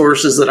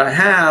resources that I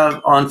have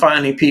on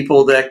finding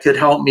people that could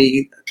help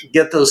me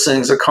get those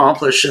things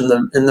accomplished in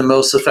the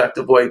most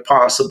effective way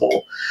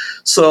possible.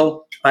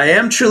 So I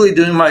am truly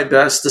doing my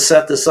best to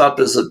set this up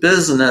as a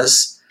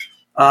business,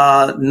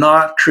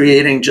 not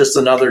creating just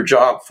another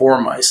job for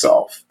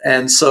myself.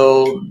 And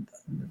so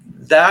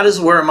that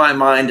is where my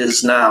mind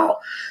is now.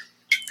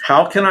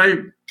 How can I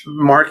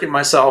market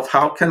myself?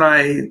 How can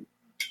I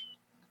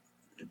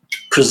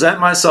present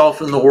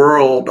myself in the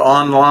world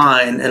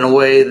online in a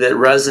way that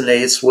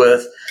resonates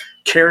with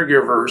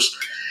caregivers?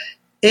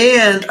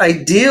 And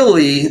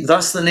ideally,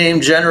 thus the name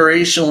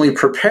Generationally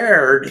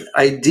Prepared,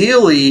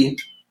 ideally,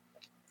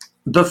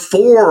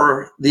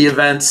 before the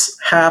events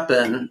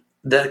happen,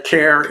 that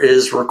care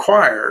is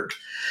required.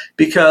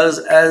 Because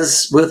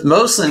as with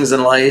most things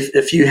in life,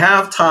 if you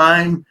have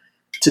time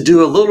to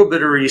do a little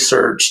bit of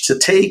research, to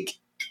take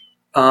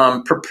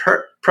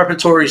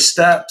preparatory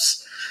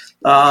steps,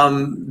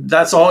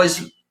 that's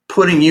always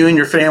putting you and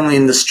your family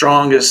in the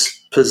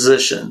strongest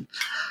position.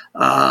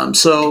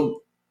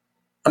 So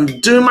I'm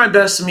doing my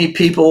best to meet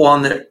people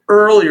on the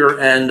earlier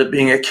end of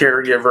being a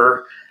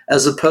caregiver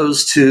as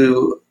opposed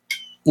to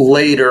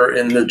later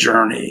in the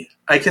journey.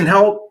 I can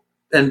help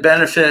and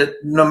benefit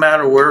no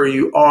matter where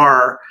you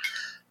are,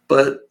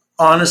 but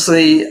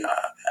honestly,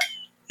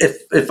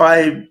 if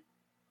I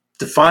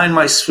define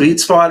my sweet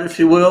spot, if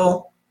you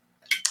will,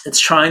 it's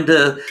trying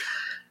to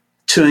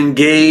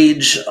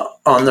engage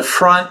on the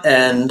front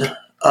end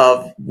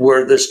of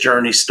where this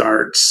journey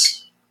starts.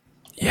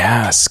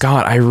 Yeah,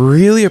 Scott, I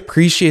really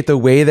appreciate the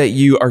way that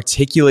you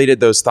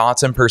articulated those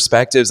thoughts and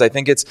perspectives. I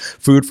think it's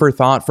food for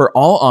thought for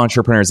all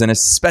entrepreneurs, and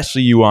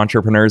especially you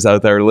entrepreneurs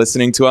out there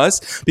listening to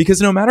us,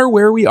 because no matter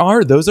where we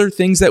are, those are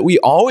things that we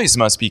always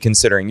must be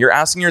considering. You're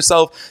asking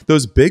yourself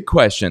those big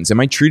questions.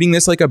 Am I treating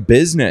this like a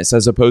business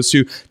as opposed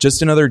to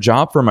just another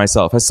job for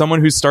myself? As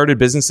someone who started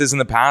businesses in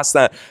the past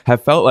that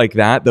have felt like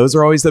that, those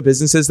are always the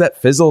businesses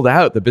that fizzled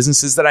out, the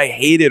businesses that I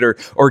hated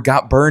or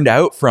got burned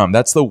out from.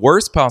 That's the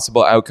worst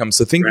possible outcome.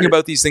 So thinking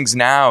about these things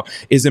now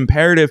is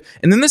imperative.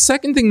 And then the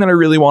second thing that I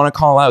really want to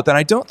call out that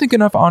I don't think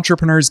enough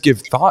entrepreneurs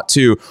give thought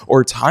to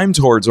or time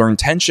towards or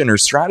intention or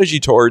strategy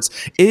towards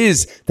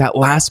is that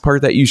last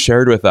part that you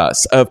shared with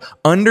us of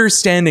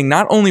understanding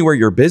not only where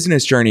your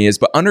business journey is,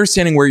 but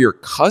understanding where your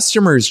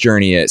customer's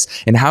journey is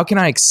and how can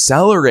I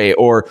accelerate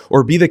or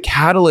be the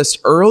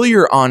catalyst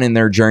earlier on in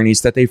their journey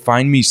so that they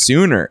find me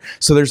sooner.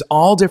 So there's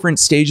all different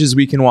stages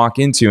we can walk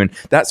into, and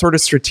that sort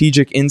of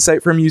strategic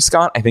insight from you,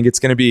 Scott, I think it's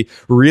going to be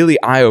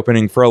really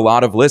eye-opening for a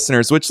lot of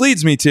listeners, which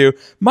leads me to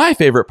my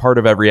favorite part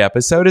of every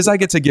episode is I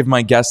get to give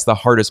my guests the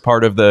hardest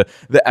part of the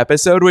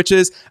episode, which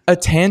is a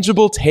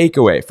tangible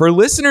takeaway. For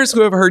listeners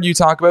who have heard you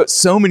talk about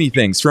so many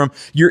things, from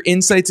your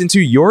insights into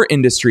your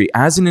industry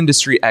as an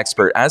industry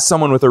expert, as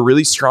someone with a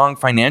really strong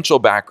financial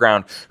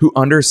background who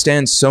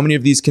understands so many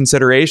of these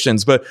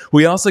considerations, but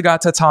we also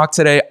got to talk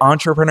today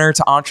entrepreneur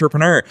to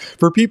entrepreneur.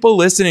 For people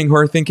listening who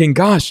are thinking,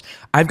 gosh,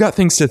 I've got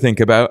things to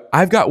think about,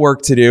 I've got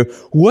work to do,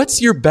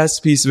 what's your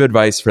best piece of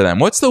advice for them?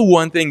 What's the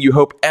one thing you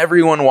hope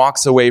everyone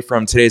walks away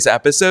from today's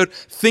episode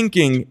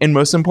thinking and,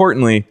 most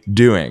importantly,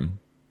 doing?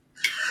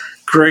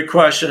 Great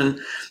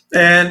question.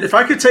 And if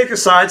I could take a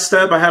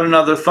sidestep, I had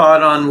another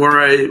thought on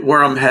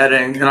where I'm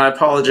heading, and I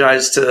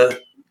apologize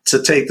to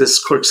take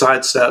this quick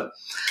sidestep.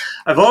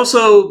 I've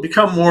also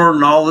become more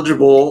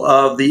knowledgeable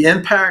of the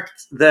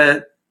impact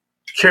that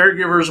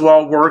caregivers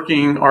while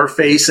working are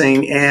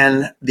facing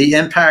and the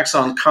impacts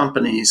on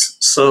companies.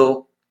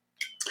 So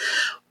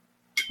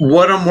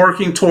what I'm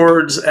working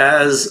towards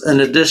as an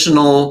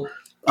additional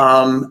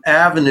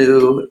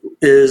avenue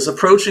is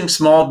approaching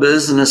small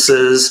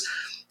businesses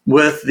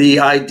with the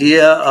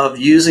idea of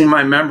using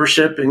my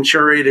membership and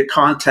curated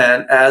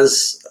content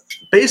as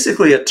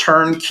basically a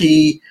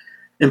turnkey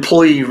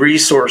employee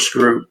resource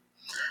group.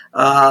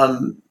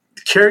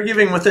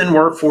 caregiving within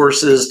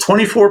workforces,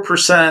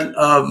 24%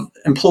 of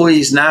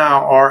employees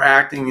now are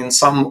acting in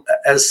some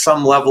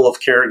level of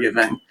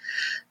caregiving.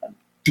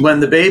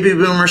 When the baby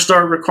boomers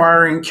start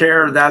requiring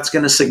care, that's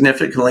going to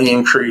significantly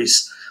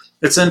increase.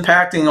 It's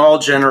impacting all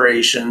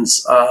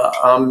generations.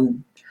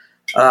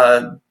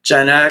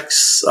 Gen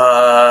X,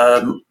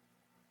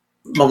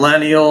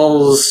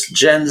 millennials,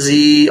 Gen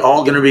Z,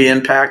 all going to be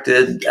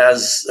impacted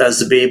as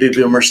the baby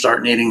boomers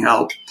start needing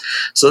help.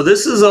 So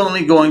this is a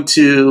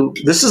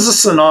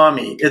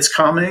tsunami. It's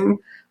coming.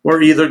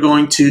 We're either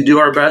going to do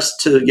our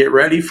best to get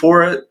ready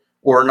for it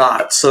or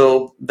not.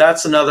 So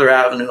that's another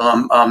avenue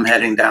I'm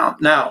heading down.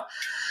 Now,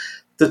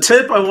 the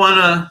tip I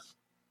want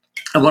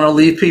to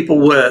leave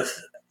people with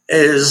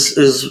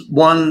is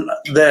one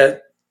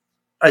that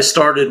I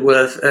started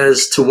with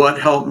as to what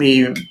helped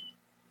me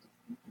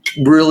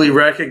really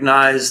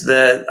recognize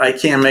that I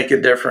can make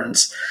a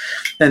difference.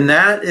 And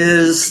that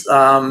is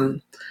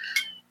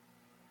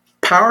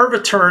power of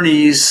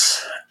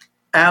attorneys.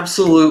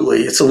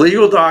 Absolutely. It's a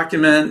legal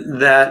document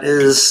that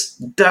is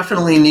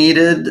definitely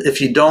needed. If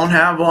you don't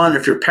have one,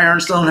 if your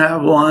parents don't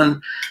have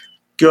one,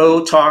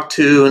 go talk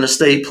to an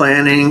estate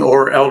planning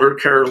or elder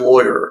care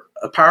lawyer.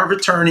 A power of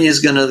attorney is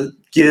going to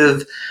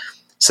give,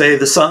 say,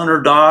 the son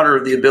or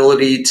daughter the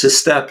ability to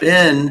step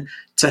in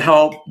to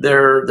help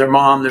their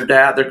mom, their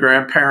dad, their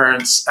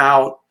grandparents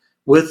out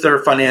with their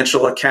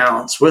financial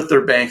accounts, with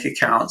their bank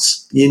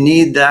accounts. You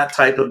need that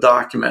type of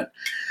document.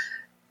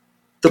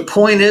 The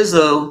point is,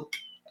 though,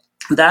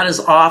 that is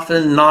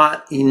often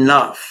not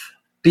enough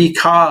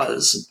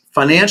because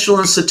financial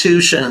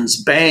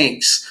institutions,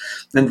 banks,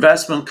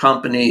 investment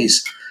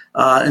companies,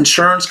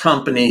 insurance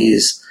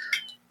companies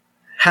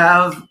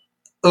have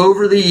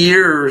over the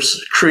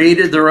years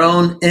created their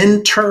own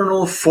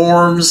internal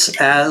forms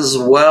as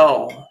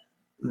well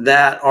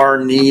that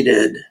are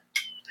needed.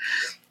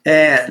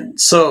 And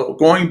so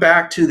going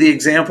back to the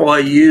example I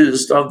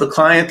used of the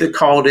client that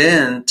called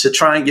in to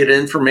try and get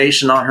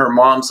information on her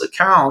mom's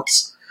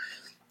accounts,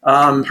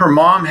 her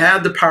mom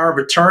had the power of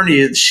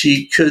attorney that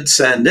she could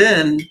send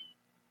in,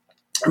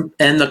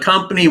 and the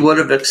company would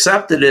have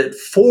accepted it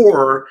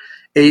for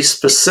a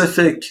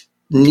specific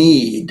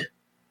need,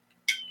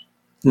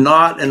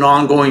 not an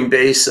ongoing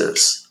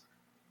basis.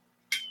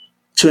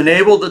 To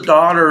enable the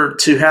daughter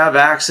to have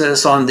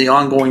access on the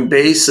ongoing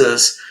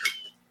basis,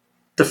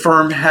 the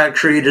firm had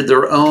created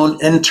their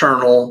own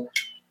internal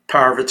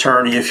power of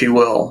attorney, if you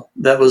will,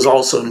 that was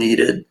also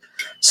needed.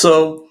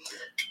 So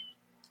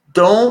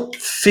don't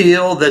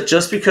feel that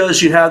just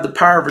because you have the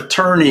power of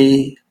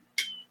attorney,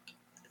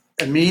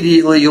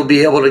 immediately you'll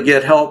be able to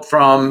get help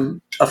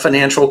from a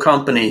financial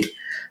company.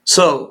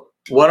 So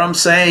what I'm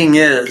saying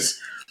is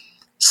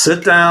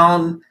sit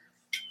down,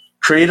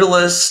 create a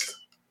list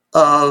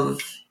of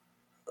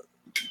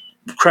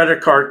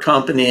credit card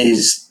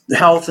companies,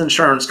 health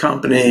insurance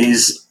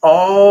companies,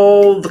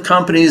 all the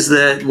companies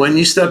that when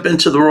you step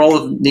into the role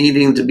of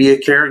needing to be a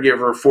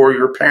caregiver for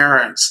your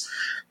parents,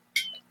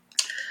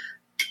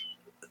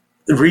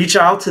 reach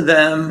out to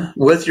them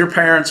with your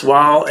parents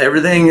while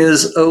everything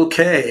is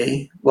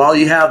okay, while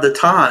you have the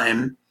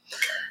time.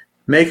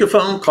 Make a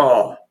phone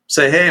call.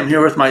 Say, hey, I'm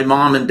here with my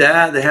mom and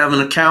dad. They have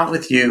an account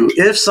with you.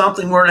 If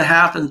something were to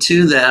happen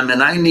to them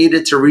and I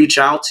needed to reach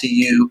out to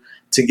you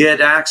to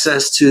get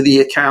access to the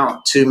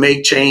account, to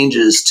make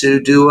changes, to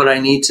do what I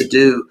need to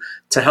do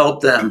to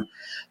help them,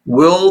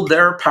 will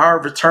their power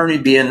of attorney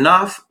be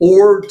enough,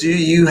 or do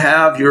you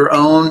have your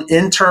own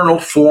internal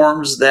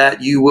forms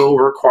that you will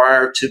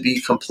require to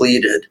be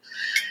completed?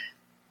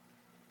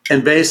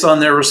 And based on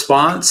their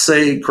response,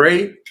 say,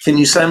 great, can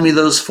you send me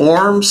those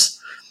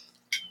forms?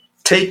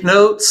 Take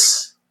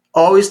notes,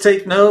 always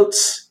take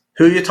notes,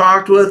 who you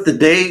talked with, the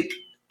date,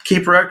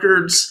 keep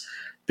records,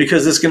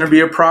 because it's going to be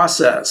a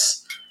process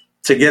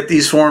to get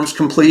these forms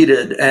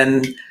completed,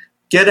 and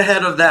get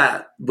ahead of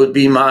that would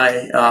be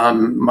my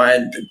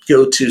my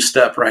go-to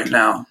step right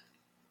now.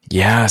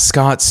 Yeah,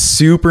 Scott,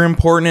 super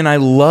important. And I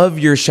love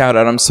your shout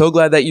out. I'm so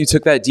glad that you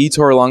took that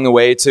detour along the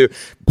way to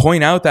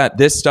point out that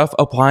this stuff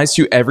applies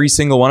to every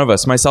single one of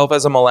us. Myself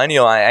as a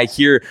millennial, I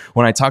hear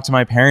when I talk to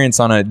my parents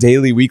on a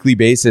daily, weekly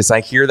basis,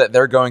 I hear that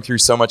they're going through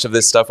so much of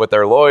this stuff with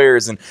their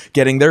lawyers and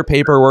getting their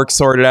paperwork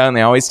sorted out. And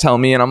they always tell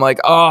me, and I'm like,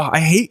 oh,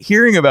 I hate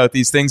hearing about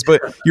these things.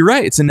 But you're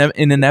right. It's an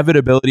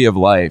inevitability of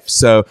life.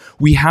 So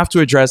we have to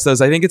address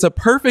those. I think it's a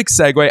perfect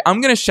segue. I'm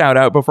going to shout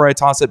out before I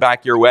toss it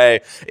back your way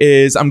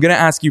is I'm going to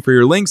ask you for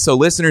your links. So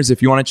listeners,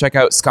 if you want to check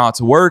out Scott's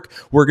work,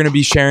 we're going to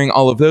be sharing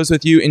all of those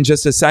with you in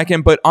just a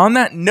second. But on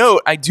that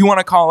note, I do want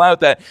to call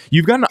out that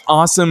you've got an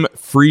awesome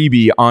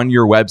freebie on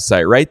your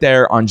website right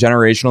there on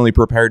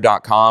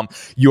generationallyprepared.com,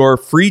 your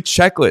free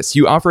checklist.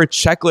 You offer a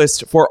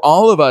checklist for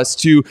all of us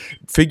to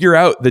figure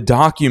out the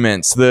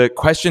documents, the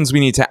questions we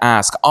need to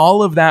ask,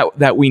 all of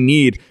that we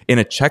need in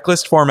a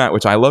checklist format,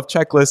 which I love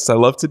checklists. I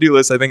love to-do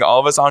lists. I think all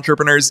of us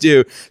entrepreneurs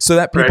do, so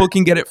that people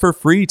can get it for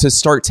free to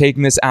start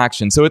taking this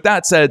action. So with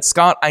that said,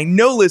 Scott, I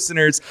know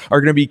listeners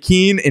are going to be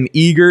keen and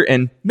eager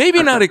and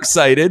maybe not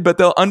excited, but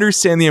they'll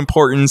understand the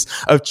importance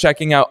of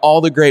checking out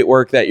all the great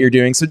work that you're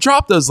doing. So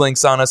drop those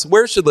links on us.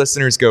 Where should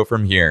listeners go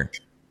from here?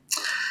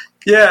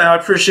 Yeah, I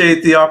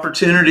appreciate the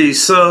opportunity.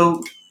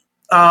 So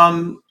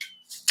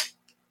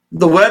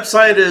the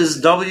website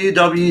is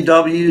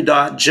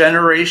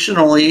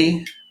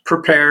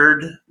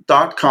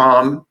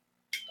www.generationallyprepared.com.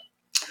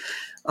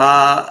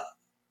 I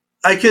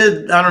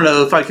don't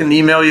know if I can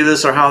email you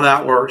this or how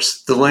that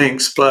works, the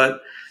links,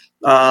 but,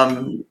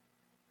 and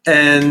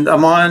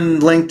I'm on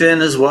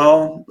LinkedIn as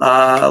well.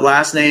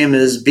 Last name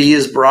is B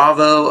as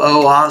Bravo,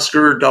 O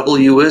Oscar,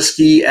 W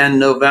Whiskey, N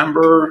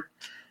November.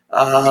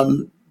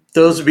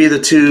 Those would be the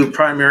two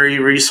primary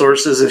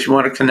resources if you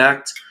want to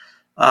connect.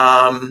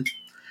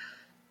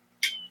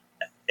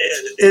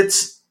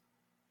 It's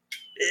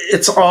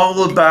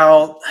all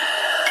about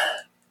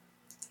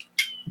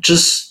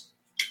just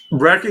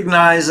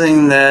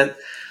recognizing that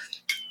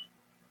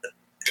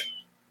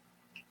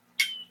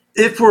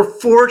if we're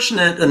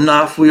fortunate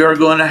enough, we are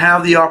going to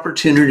have the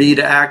opportunity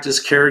to act as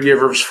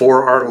caregivers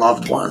for our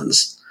loved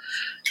ones.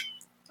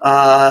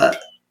 And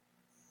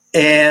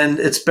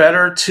it's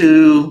better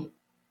to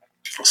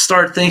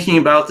start thinking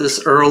about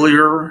this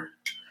earlier.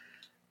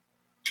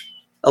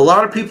 A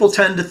lot of people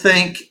tend to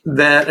think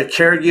that a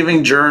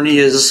caregiving journey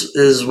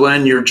is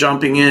when you're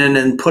jumping in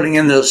and putting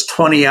in those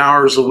 20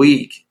 hours a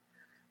week.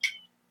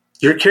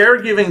 Your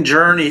caregiving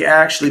journey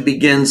actually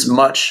begins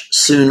much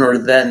sooner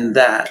than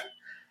that.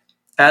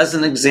 As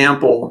an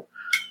example,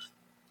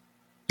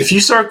 if you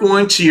start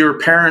going to your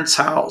parents'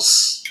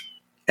 house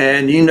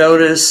and you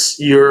notice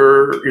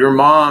your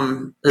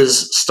mom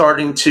is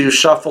starting to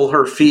shuffle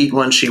her feet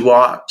when she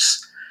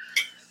walks,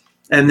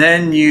 and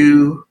then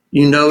you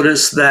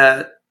notice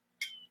that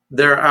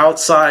their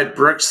outside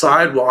brick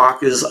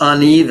sidewalk is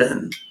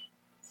uneven,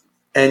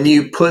 and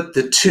you put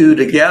the two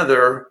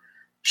together,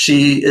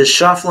 she is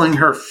shuffling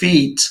her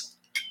feet,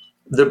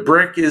 the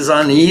brick is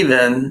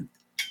uneven,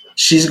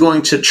 she's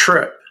going to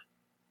trip.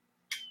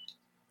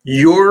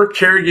 Your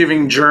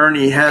caregiving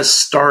journey has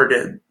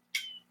started.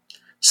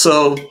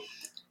 So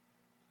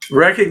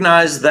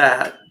recognize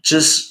that.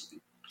 Just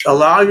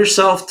allow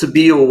yourself to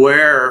be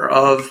aware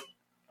of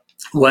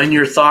when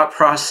your thought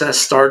process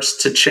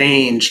starts to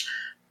change,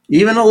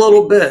 even a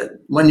little bit,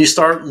 when you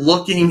start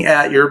looking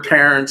at your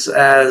parents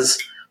as,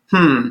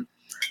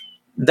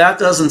 that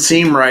doesn't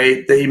seem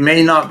right. They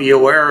may not be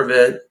aware of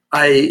it.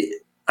 I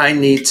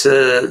need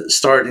to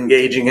start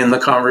engaging in the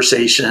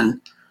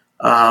conversation.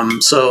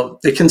 So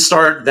it can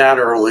start that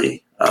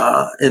early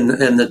in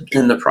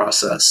the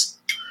process.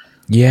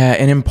 Yeah,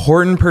 an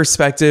important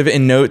perspective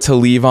and note to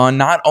leave on,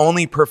 not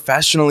only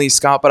professionally,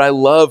 Scott, but I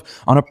love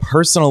on a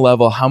personal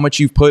level how much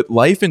you've put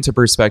life into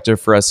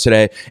perspective for us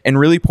today and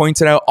really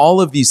pointed out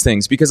all of these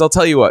things. Because I'll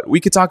tell you what,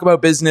 we could talk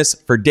about business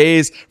for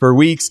days, for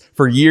weeks,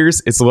 for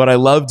years. It's what I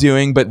love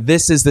doing, but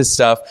this is the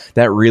stuff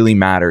that really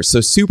matters.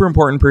 So super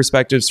important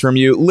perspectives from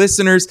you.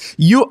 Listeners,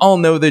 you all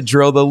know the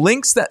drill. The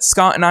links that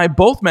Scott and I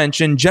both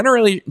mentioned,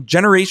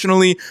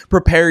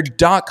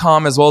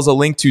 generationallyprepared.com, as well as a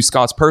link to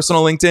Scott's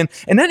personal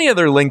LinkedIn and any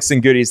other links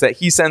and goodies that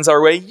he sends our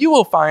way, you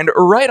will find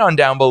right on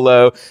down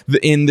below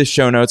in the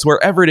show notes,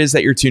 wherever it is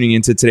that you're tuning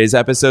into today's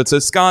episode. So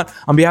Scott,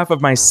 on behalf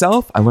of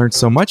myself, I learned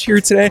so much here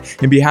today.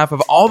 In behalf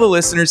of all the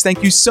listeners,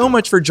 thank you so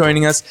much for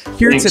joining us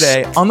here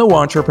today on the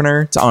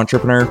Wantrepreneur to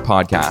Entrepreneur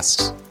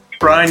podcast.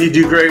 Brian, you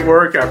do great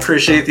work. I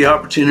appreciate the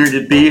opportunity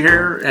to be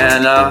here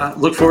and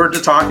look forward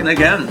to talking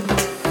again.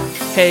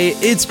 Hey,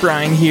 it's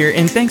Brian here,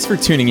 and thanks for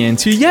tuning in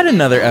to yet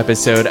another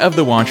episode of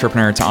the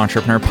Wantrepreneur to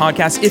Entrepreneur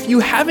podcast. If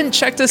you haven't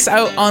checked us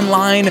out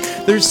online,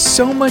 there's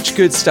so much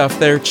good stuff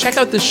there. Check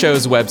out the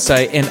show's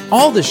website and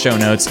all the show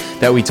notes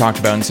that we talked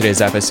about in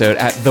today's episode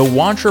at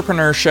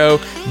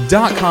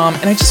thewantrepreneurShow.com.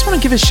 And I just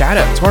want to give a shout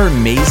out to our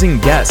amazing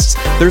guests.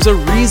 There's a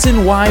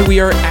reason why we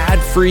are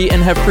ad-free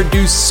and have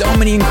produced so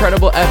many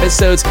incredible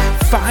episodes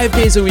 5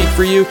 days a week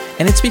for you,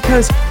 and it's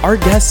because our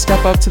guests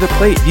step up to the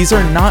plate. These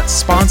are not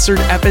sponsored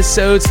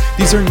episodes.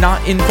 These are not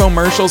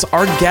infomercials.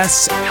 Our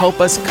guests help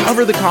us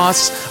cover the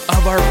costs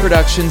of our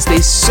productions. They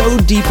so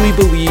deeply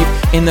believe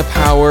in the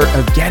power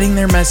of getting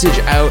their message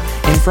out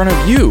in front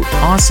of you,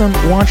 awesome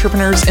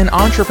entrepreneurs and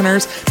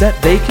entrepreneurs,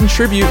 that they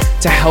contribute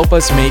to help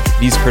us make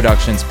these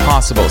productions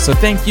possible. So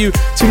thank you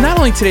to not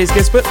only today's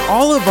guests, but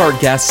all of our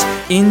guests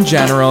in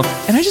general.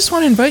 And I just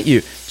want to invite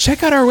you,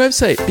 check out our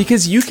website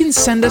because you can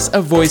send us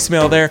a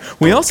voicemail there.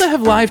 We also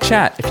have live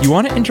chat. If you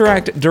want to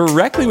interact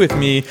directly with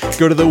me,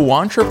 go to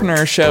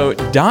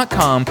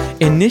thewantrepreneurShow.com,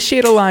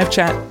 initiate a live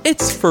chat.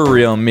 It's for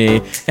real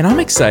me. And I'm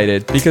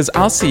excited because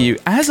I'll see you,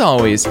 as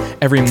always,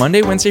 every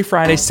Monday, Wednesday,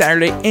 Friday,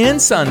 Saturday,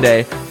 and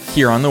Sunday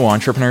here on the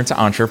Wantrepreneur to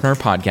Entrepreneur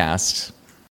podcast.